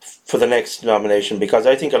for the next nomination, because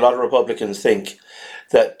I think a lot of Republicans think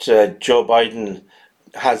that Joe Biden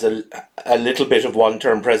has a little bit of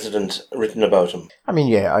one-term president written about him. I mean,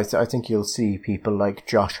 yeah, I think you'll see people like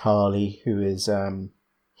Josh Hawley, who is,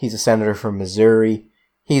 he's a senator from Missouri.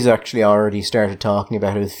 He's actually already started talking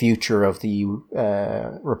about how the future of the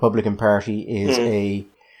Republican Party is a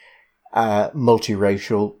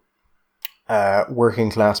multiracial,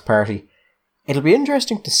 working class party. It'll be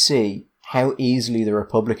interesting to see how easily the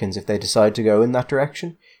Republicans, if they decide to go in that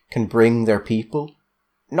direction, can bring their people.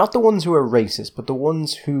 Not the ones who are racist, but the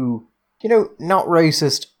ones who, not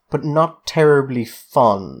racist, but not terribly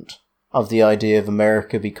fond of the idea of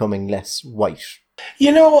America becoming less white.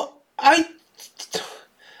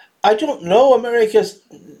 I don't know America's,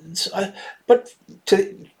 but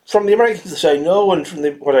from the Americans that I know and from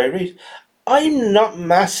what I read, I'm not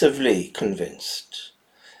massively convinced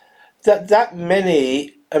that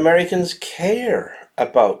many Americans care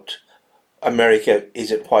about America, is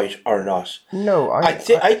it white or not. No, I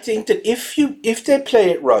think that if they play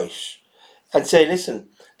it right and say, listen,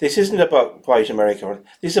 this isn't about white America,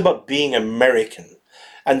 this is about being American,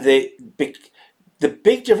 and the big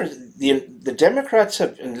difference, the Democrats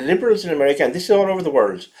and the liberals in America, and this is all over the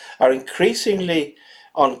world, are increasingly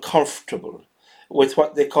uncomfortable with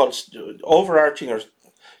what they call overarching or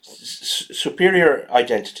superior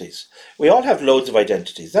identities. We all have loads of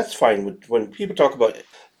identities. That's fine. When people talk about,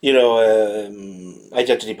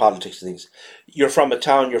 identity politics and things, you're from a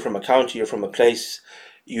town, you're from a county, you're from a place,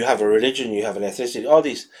 you have a religion, you have an ethnicity, all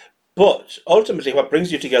these. But ultimately, what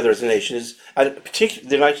brings you together as a nation is, and particularly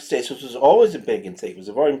the United States, which was always a big thing, was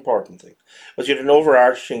a very important thing, was you had an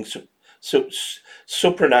overarching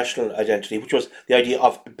supranational identity, which was the idea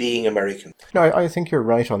of being American. No, I think you're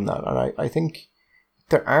right on that. And I think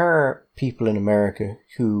there are people in America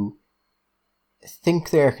who think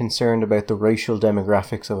they're concerned about the racial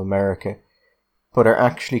demographics of America, but are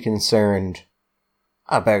actually concerned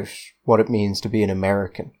about what it means to be an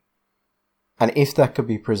American. And if that could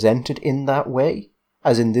be presented in that way,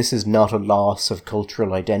 as in this is not a loss of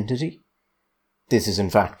cultural identity, this is in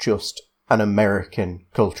fact just an American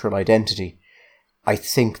cultural identity, I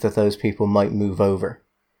think that those people might move over.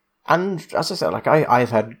 And as I said,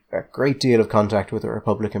 I've had a great deal of contact with the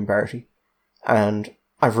Republican Party, and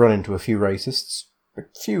I've run into a few racists, a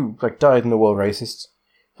few dyed-in-the-wool racists,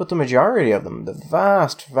 but the majority of them, the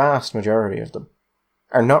vast, vast majority of them,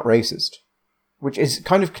 are not racist. Which is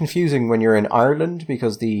kind of confusing when you're in Ireland,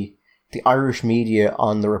 because the Irish media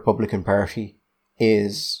on the Republican Party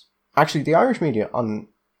is... Actually, the Irish media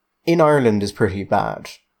in Ireland is pretty bad.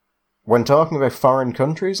 When talking about foreign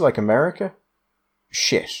countries like America,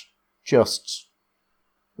 shit. Just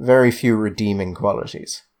very few redeeming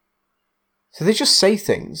qualities. So they just say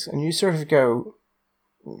things, and you sort of go...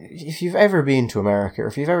 If you've ever been to America, or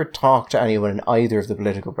if you've ever talked to anyone in either of the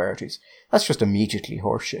political parties, that's just immediately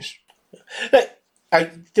horseshit.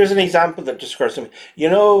 There's an example that just occurs to me.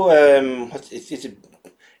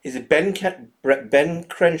 Is it Ben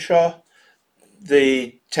Crenshaw,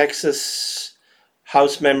 the Texas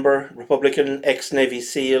House member, Republican, ex-Navy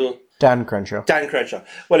SEAL? Dan Crenshaw.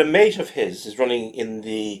 Well, a mate of his is running in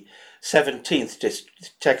the 17th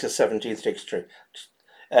Texas 17th district,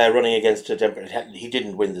 running against a Democrat. He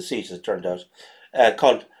didn't win the seat, as it turned out,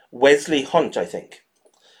 called Wesley Hunt, I think.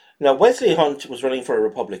 Now, Wesley Hunt was running for a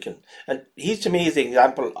Republican, and he's, to me, is the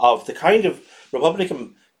example of the kind of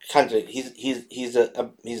Republican candidate. He's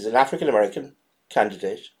an African-American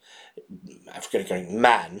candidate, African-American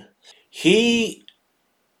man. He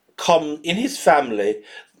in his family,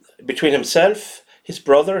 between himself, his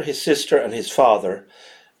brother, his sister, and his father,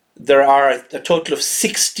 there are a total of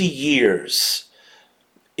 60 years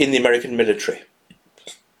in the American military.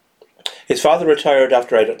 His father retired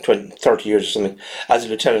after 30 years or something as a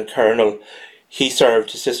lieutenant colonel. He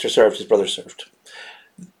served, his sister served, his brother served.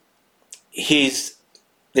 He's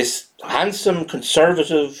this handsome,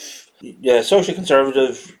 conservative, socially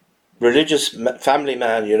conservative, religious family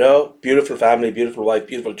man, beautiful family, beautiful wife,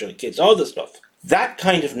 beautiful kids, all this stuff. That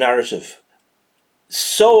kind of narrative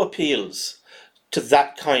so appeals to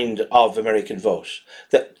that kind of American vote,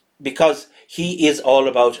 that because he is all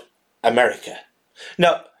about America.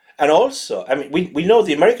 Now, and also, we know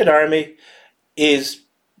the American Army is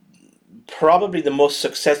probably the most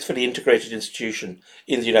successfully integrated institution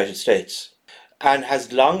in the United States, and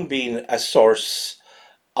has long been a source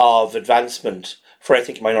of advancement for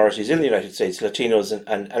ethnic minorities in the United States, Latinos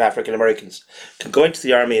and African Americans, can go into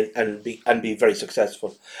the army and be very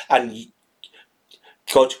successful, and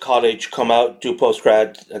go to college, come out, do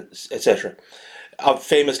postgrad, etc.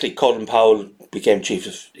 Famously, Colin Powell became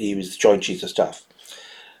he was the Joint Chief of Staff.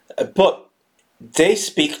 But they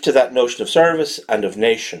speak to that notion of service and of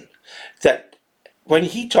nation, that when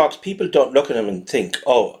he talks, people don't look at him and think,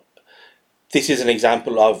 oh, this is an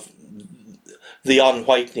example of the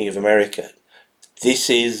unwhitening of America. This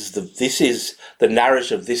is the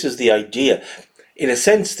narrative, this is the idea. In a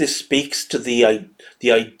sense, this speaks to the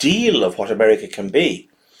ideal of what America can be.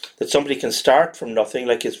 That somebody can start from nothing,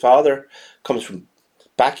 like his father comes from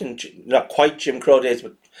back in, not quite Jim Crow days,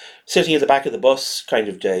 but sitting at the back of the bus kind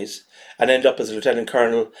of days, and end up as a lieutenant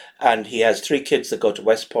colonel, and he has 3 kids that go to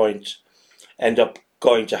West Point, end up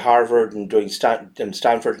going to Harvard and doing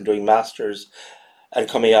Stanford and doing masters, and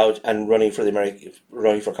coming out and running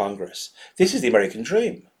for Congress. This is the American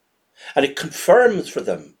dream, and it confirms for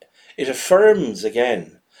them. It affirms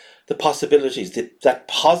again the possibilities, that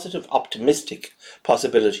positive, optimistic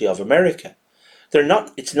possibility of America.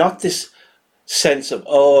 It's not this sense of,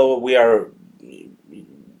 oh, we are,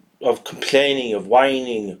 of complaining, of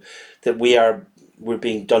whining, that we're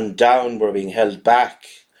being done down, we're being held back.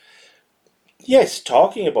 Yes,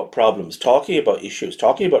 talking about problems, talking about issues,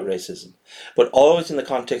 talking about racism, but always in the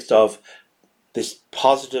context of this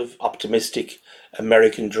positive, optimistic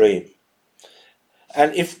American dream.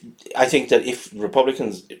 And I think that if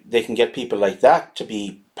Republicans, they can get people like that to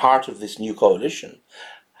be part of this new coalition,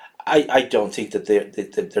 I don't think that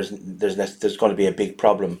there's going to be a big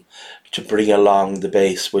problem to bring along the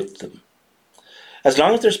base with them. As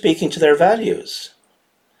long as they're speaking to their values,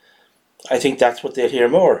 I think that's what they'll hear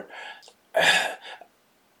more.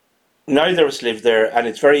 Neither of us live there, and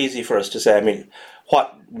it's very easy for us to say, I mean,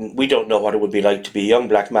 we don't know what it would be like to be a young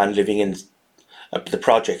black man living in the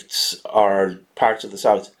projects or parts of the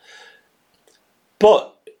South.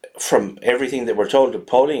 But from everything that we're told, the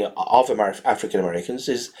polling of African Americans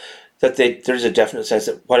is that there's a definite sense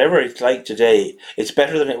that whatever it's like today, it's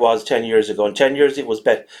better than it was 10 years ago. And 10 years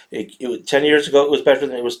 10 years ago it was better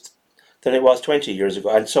than it was 20 years ago,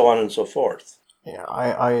 and so on and so forth. Yeah,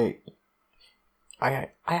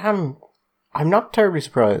 I'm not terribly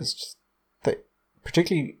surprised that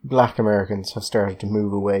particularly black Americans have started to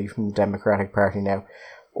move away from the Democratic Party now,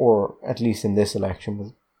 or at least in this election.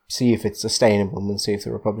 We'll see if it's sustainable and see if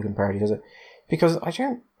the Republican Party does it. Because I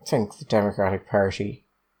don't think the Democratic Party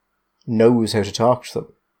knows how to talk to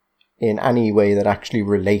them in any way that actually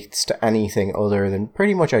relates to anything other than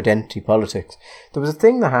pretty much identity politics. There was a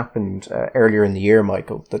thing that happened earlier in the year,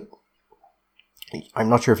 Michael, that I'm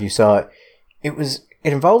not sure if you saw it. It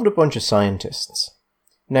involved a bunch of scientists.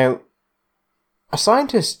 Now, a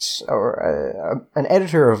scientist or an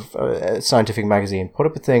editor of a scientific magazine put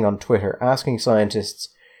up a thing on Twitter asking scientists,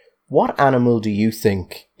 what animal do you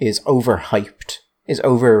think is overhyped, is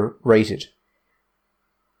overrated?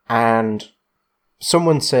 And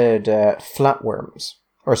someone said flatworms,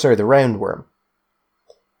 the roundworm.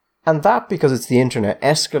 And that, because it's the internet,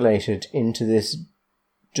 escalated into this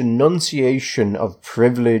denunciation of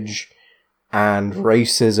privilege and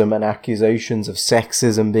racism and accusations of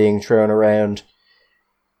sexism being thrown around.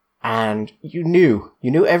 And you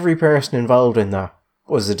knew every person involved in that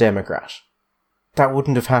was a Democrat. That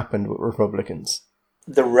wouldn't have happened with Republicans.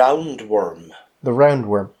 The roundworm. The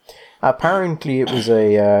roundworm. Apparently it was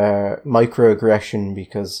a microaggression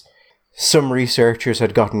because some researchers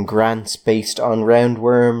had gotten grants based on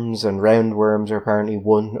roundworms, and roundworms are apparently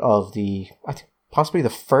one of possibly the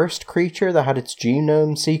first creature that had its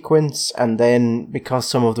genome sequenced, and then because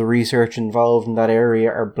some of the research involved in that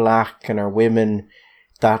area are black and are women,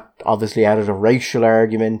 that obviously added a racial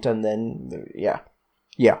argument, and then, yeah.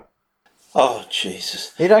 Oh,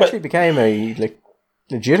 Jesus. It actually became a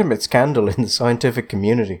legitimate scandal in the scientific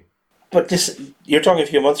community. But you're talking a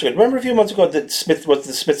few months ago. Remember a few months ago that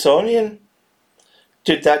the Smithsonian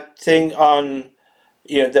did that thing on,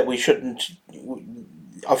 that we shouldn't,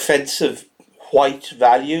 offensive white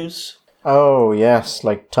values? Oh, yes,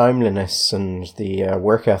 like timeliness and the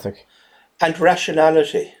work ethic. And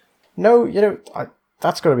rationality. No,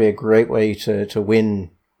 that's going to be a great way to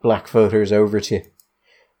win black voters over to you.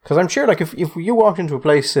 Because I'm sure, if you walked into a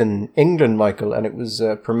place in England, Michael, and it was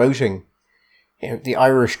promoting the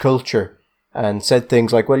Irish culture and said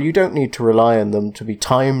things like, well, you don't need to rely on them to be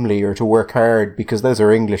timely or to work hard because those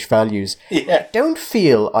are English values. Yeah.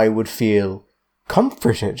 I would feel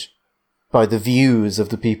comforted by the views of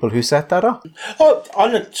the people who set that up. Oh,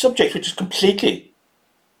 on a subject which is completely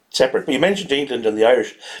separate, but you mentioned England and the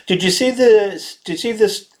Irish. Did you see this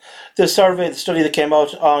the survey, the study that came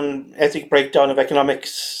out on ethnic breakdown of economic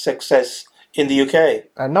success in the UK.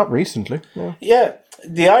 And not recently. Yeah. Yeah,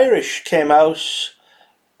 the Irish came out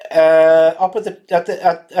up at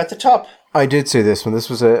the top. I did see this one. This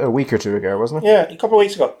was a week or two ago, wasn't it? Yeah, a couple of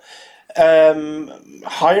weeks ago.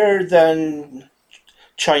 Higher than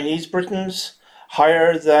Chinese Britons,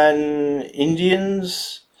 higher than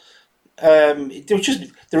Indians. Which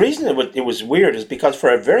is the reason it was weird is because for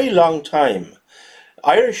a very long time,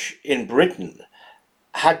 Irish in Britain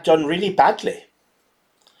had done really badly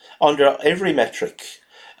under every metric.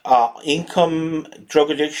 Income, drug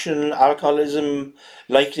addiction, alcoholism,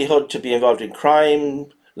 likelihood to be involved in crime,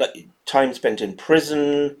 time spent in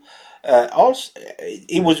prison. Also,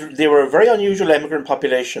 they were a very unusual immigrant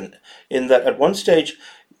population in that at one stage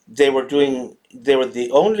they were the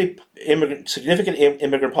only significant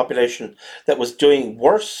immigrant population that was doing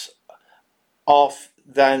worse off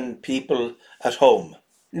than people at home.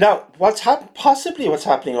 Now, possibly what's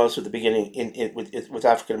happening also at the beginning with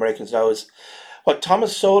African Americans now is what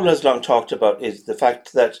Thomas Sowell has long talked about is the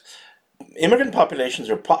fact that immigrant populations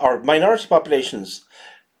or minority populations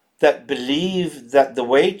that believe that the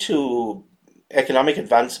way to economic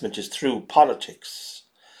advancement is through politics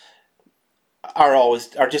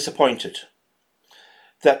are disappointed.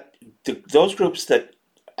 That those groups that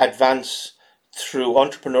advance through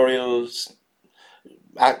entrepreneurial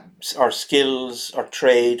or skills or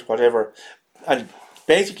trade, whatever, and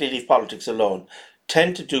basically leave politics alone,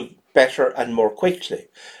 tend to do better and more quickly.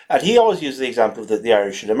 And he always used the example of the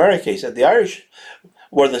Irish in America. He said the Irish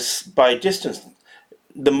were, by distance,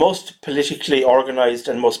 the most politically organised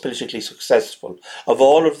and most politically successful of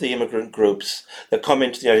all of the immigrant groups that come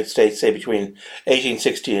into the United States, say, between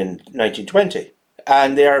 1860 and 1920.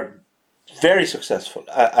 And they are very successful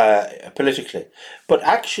politically, but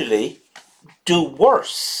actually do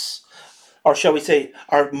worse, or shall we say,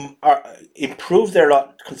 are improve their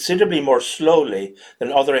lot considerably more slowly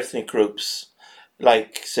than other ethnic groups,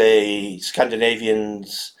 like, say,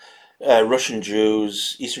 Scandinavians, Russian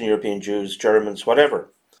Jews, Eastern European Jews, Germans,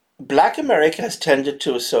 whatever. Black America has tended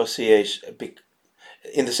to associate,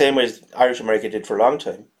 in the same way as Irish America did for a long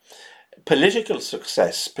time, political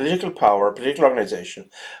success, political power, political organisation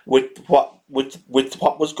with what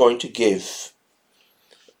was going to give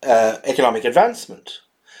economic advancement.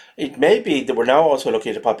 It may be that we're now also looking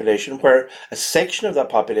at a population where a section of that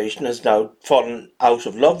population has now fallen out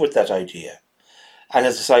of love with that idea and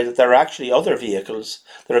has decided that there are actually other vehicles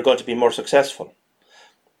that are going to be more successful.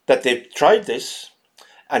 That they've tried this,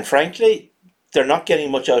 and frankly, they're not getting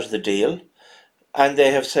much out of the deal, and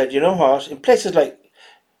they have said, you know what, in places like,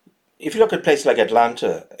 if you look at places like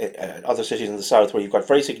Atlanta, other cities in the South where you've got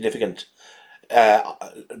very significant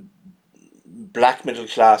black middle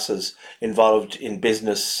classes involved in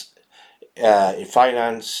business, in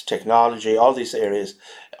finance, technology, all these areas,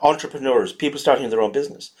 entrepreneurs, people starting their own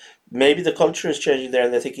business. Maybe the culture is changing there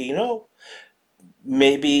and they're thinking,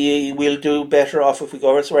 maybe we'll do better off if we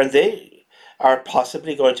go elsewhere. And they are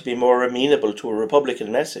possibly going to be more amenable to a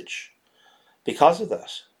Republican message because of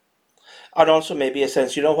that. And also maybe a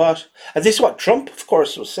sense, you know what? And this is what Trump, of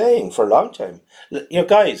course, was saying for a long time.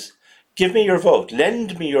 Guys, give me your vote.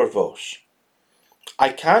 Lend me your vote. I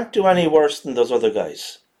can't do any worse than those other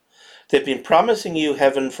guys. They've been promising you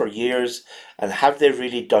heaven for years, and have they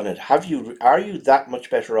really done it? Are you that much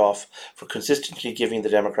better off for consistently giving the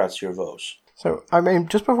Democrats your vote? So, I mean,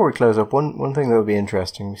 just before we close up, one thing that would be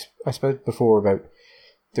interesting, I spoke before about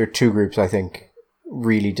there are two groups I think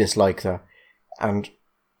really dislike that, and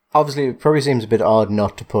obviously it probably seems a bit odd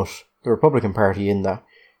not to put the Republican Party in that,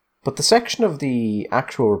 but the section of the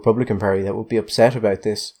actual Republican Party that would be upset about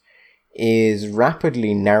this is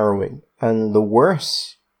rapidly narrowing, and the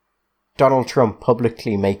worse Donald Trump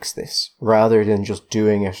publicly makes this, rather than just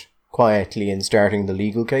doing it quietly and starting the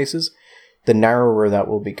legal cases, the narrower that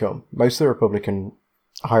will become. Most of the Republican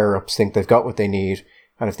higher-ups think they've got what they need,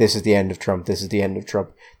 and if this is the end of Trump, this is the end of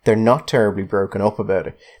Trump. They're not terribly broken up about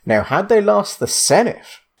it. Now, had they lost the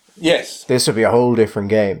Senate, yes, this would be a whole different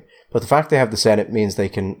game. But the fact they have the Senate means they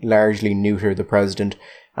can largely neuter the president.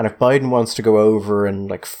 And if Biden wants to go over and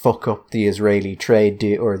fuck up the Israeli trade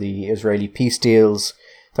deal or the Israeli peace deals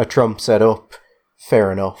that Trump set up, fair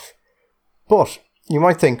enough. But you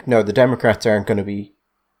might think, no, the Democrats aren't going to be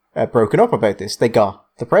broken up about this. They got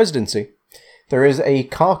the presidency. There is a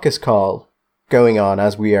caucus call going on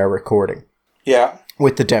as we are recording. Yeah.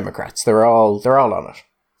 With the Democrats. They're all on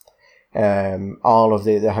it. All of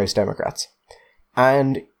the House Democrats.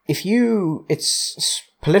 And it's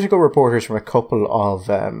political reporters from a couple of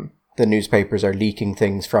the newspapers are leaking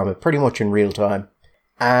things from it pretty much in real time.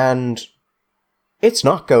 And it's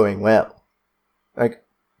not going well.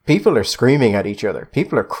 People are screaming at each other.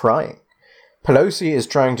 People are crying. Pelosi is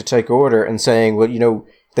trying to take order and saying, well,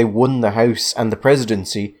 they won the House and the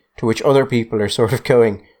presidency, to which other people are sort of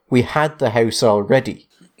going, we had the House already.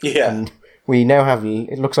 Yeah. And we now have,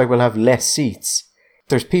 it looks like we'll have less seats.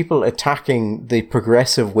 There's people attacking the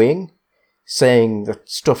progressive wing, saying that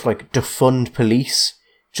stuff like defund police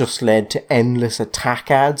just led to endless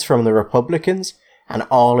attack ads from the Republicans, and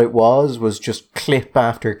all it was just clip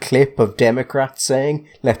after clip of Democrats saying,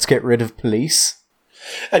 let's get rid of police.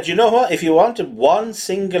 And you know what? If you wanted one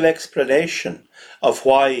single explanation of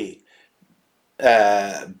why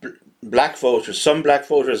black voters, some black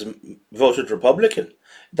voters voted Republican,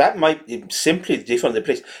 that might simply defund the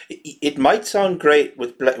police. It might sound great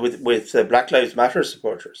with Black Lives Matter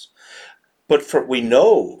supporters, but we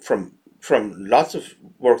know from lots of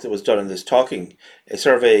work that was done in this,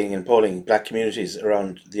 surveying and polling black communities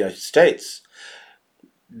around the United States,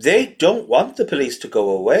 they don't want the police to go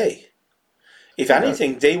away. If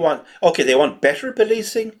anything, they want better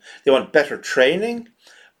policing, they want better training,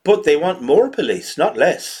 but they want more police, not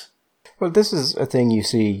less. Well, this is a thing you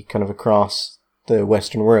see kind of across the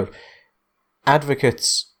Western world.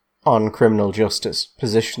 Advocates on criminal justice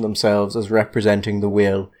position themselves as representing the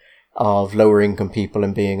will of lower income people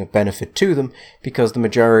and being of benefit to them, because the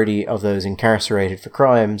majority of those incarcerated for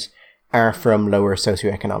crimes are from lower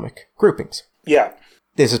socioeconomic groupings. Yeah.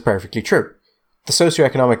 This is perfectly true. The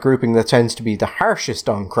socioeconomic grouping that tends to be the harshest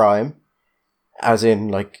on crime, as in,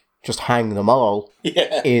 like, just hang them all,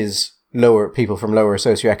 is lower people from lower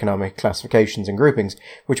socioeconomic classifications and groupings,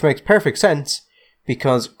 which makes perfect sense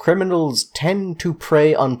because criminals tend to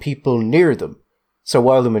prey on people near them. So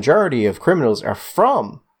while the majority of criminals are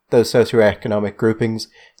from those socioeconomic groupings,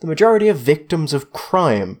 the majority of victims of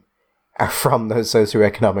crime are from those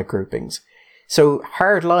socioeconomic groupings. So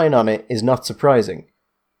hard line on it is not surprising.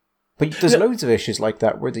 But there's loads of issues like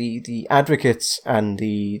that where the advocates and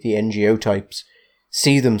the NGO types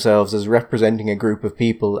see themselves as representing a group of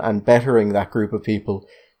people and bettering that group of people,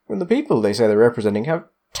 when the people they say they're representing have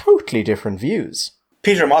totally different views.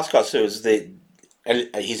 Peter Moskos,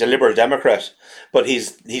 he's a Liberal Democrat, but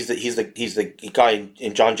he's the guy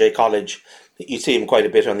in John Jay College. You see him quite a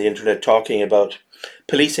bit on the internet talking about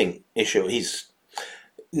policing issue. He's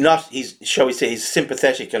shall we say, he's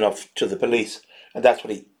sympathetic enough to the police, and that's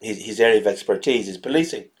what his area of expertise is,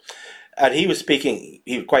 policing. And he was speaking,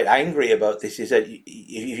 he was quite angry about this. He said,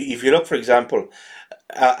 if you look, for example,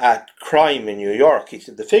 at crime in New York, he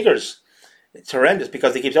said the figures, it's horrendous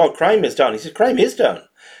because they keep saying, crime is down. He said, crime is down.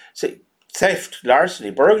 So theft,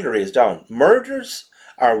 larceny, burglary is down. Murders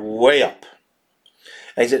are way up.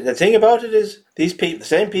 And he said, the thing about it is, these people, the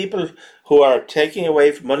same people who are taking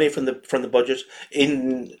away money from the budget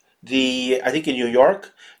I think in New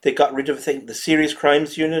York, they got rid of the Serious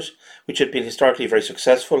Crimes Unit, which had been historically very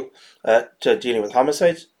successful at dealing with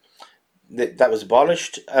homicides. That was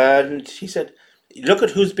abolished, and he said, "Look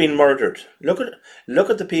at who's been murdered. Look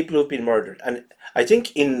at the people who've been murdered." And I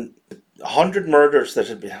think in 100 murders that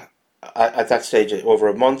had been at that stage over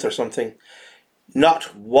a month or something,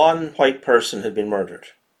 not one white person had been murdered.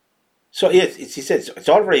 So yes, he said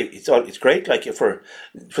it's great. Like for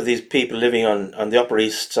these people living on the Upper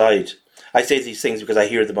East Side, I say these things because I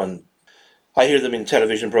hear them in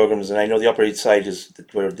television programs, and I know the Upper East Side is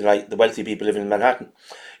where the wealthy people living in Manhattan.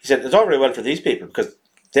 He said it's all very well for these people because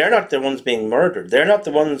they're not the ones being murdered. They're not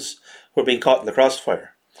the ones who are being caught in the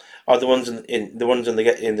crossfire, or the ones in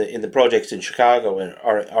the projects in Chicago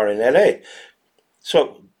or in LA.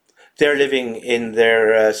 So they're living in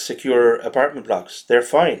their secure apartment blocks. They're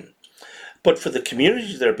fine. But for the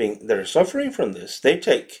communities that are suffering from this,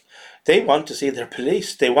 they want to see their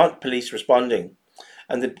police. They want police responding,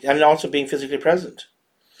 and also being physically present.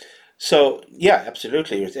 So yeah,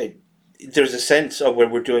 absolutely. There's a sense of where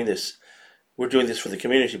we're doing this for the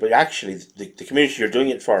community, but actually the community you're doing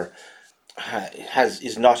it for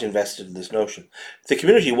is not invested in this notion. The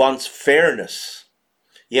community wants fairness.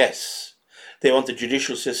 Yes, they want the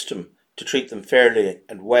judicial system to treat them fairly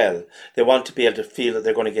and well. They want to be able to feel that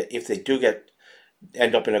they're going to get, if they do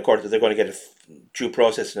end up in a court, that they're going to get a due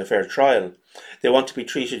process and a fair trial. They want to be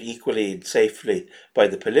treated equally and safely by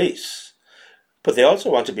the police. But they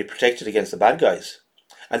also want to be protected against the bad guys.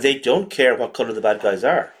 And they don't care what colour the bad guys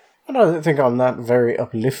are. And I think on that very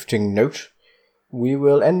uplifting note, we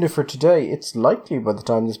will end it for today. It's likely by the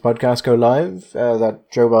time this podcast goes live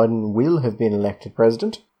that Joe Biden will have been elected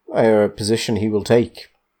president, a position he will take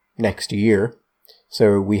next year.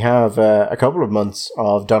 So we have a couple of months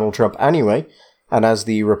of Donald Trump anyway, and as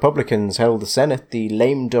the Republicans held the Senate, the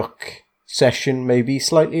lame duck session may be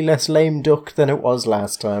slightly less lame duck than it was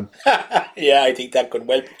last time. Yeah, I think that could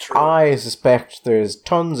well be true. I suspect there's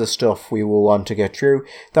tons of stuff we will want to get through.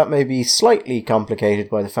 That may be slightly complicated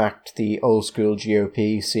by the fact the old school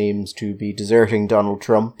GOP seems to be deserting Donald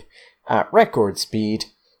Trump at record speed,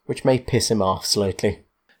 which may piss him off slightly.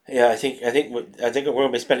 Yeah, I think we're going to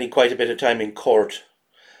be spending quite a bit of time in court.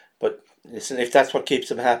 But listen, if that's what keeps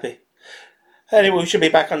him happy. Anyway, we should be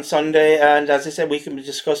back on Sunday, and as I said, we can be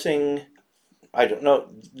discussing, I don't know,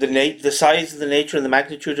 the size, the nature, and the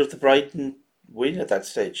magnitude of the Brighton win at that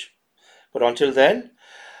stage. But until then,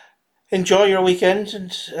 enjoy your weekend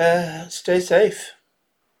and stay safe.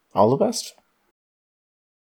 All the best.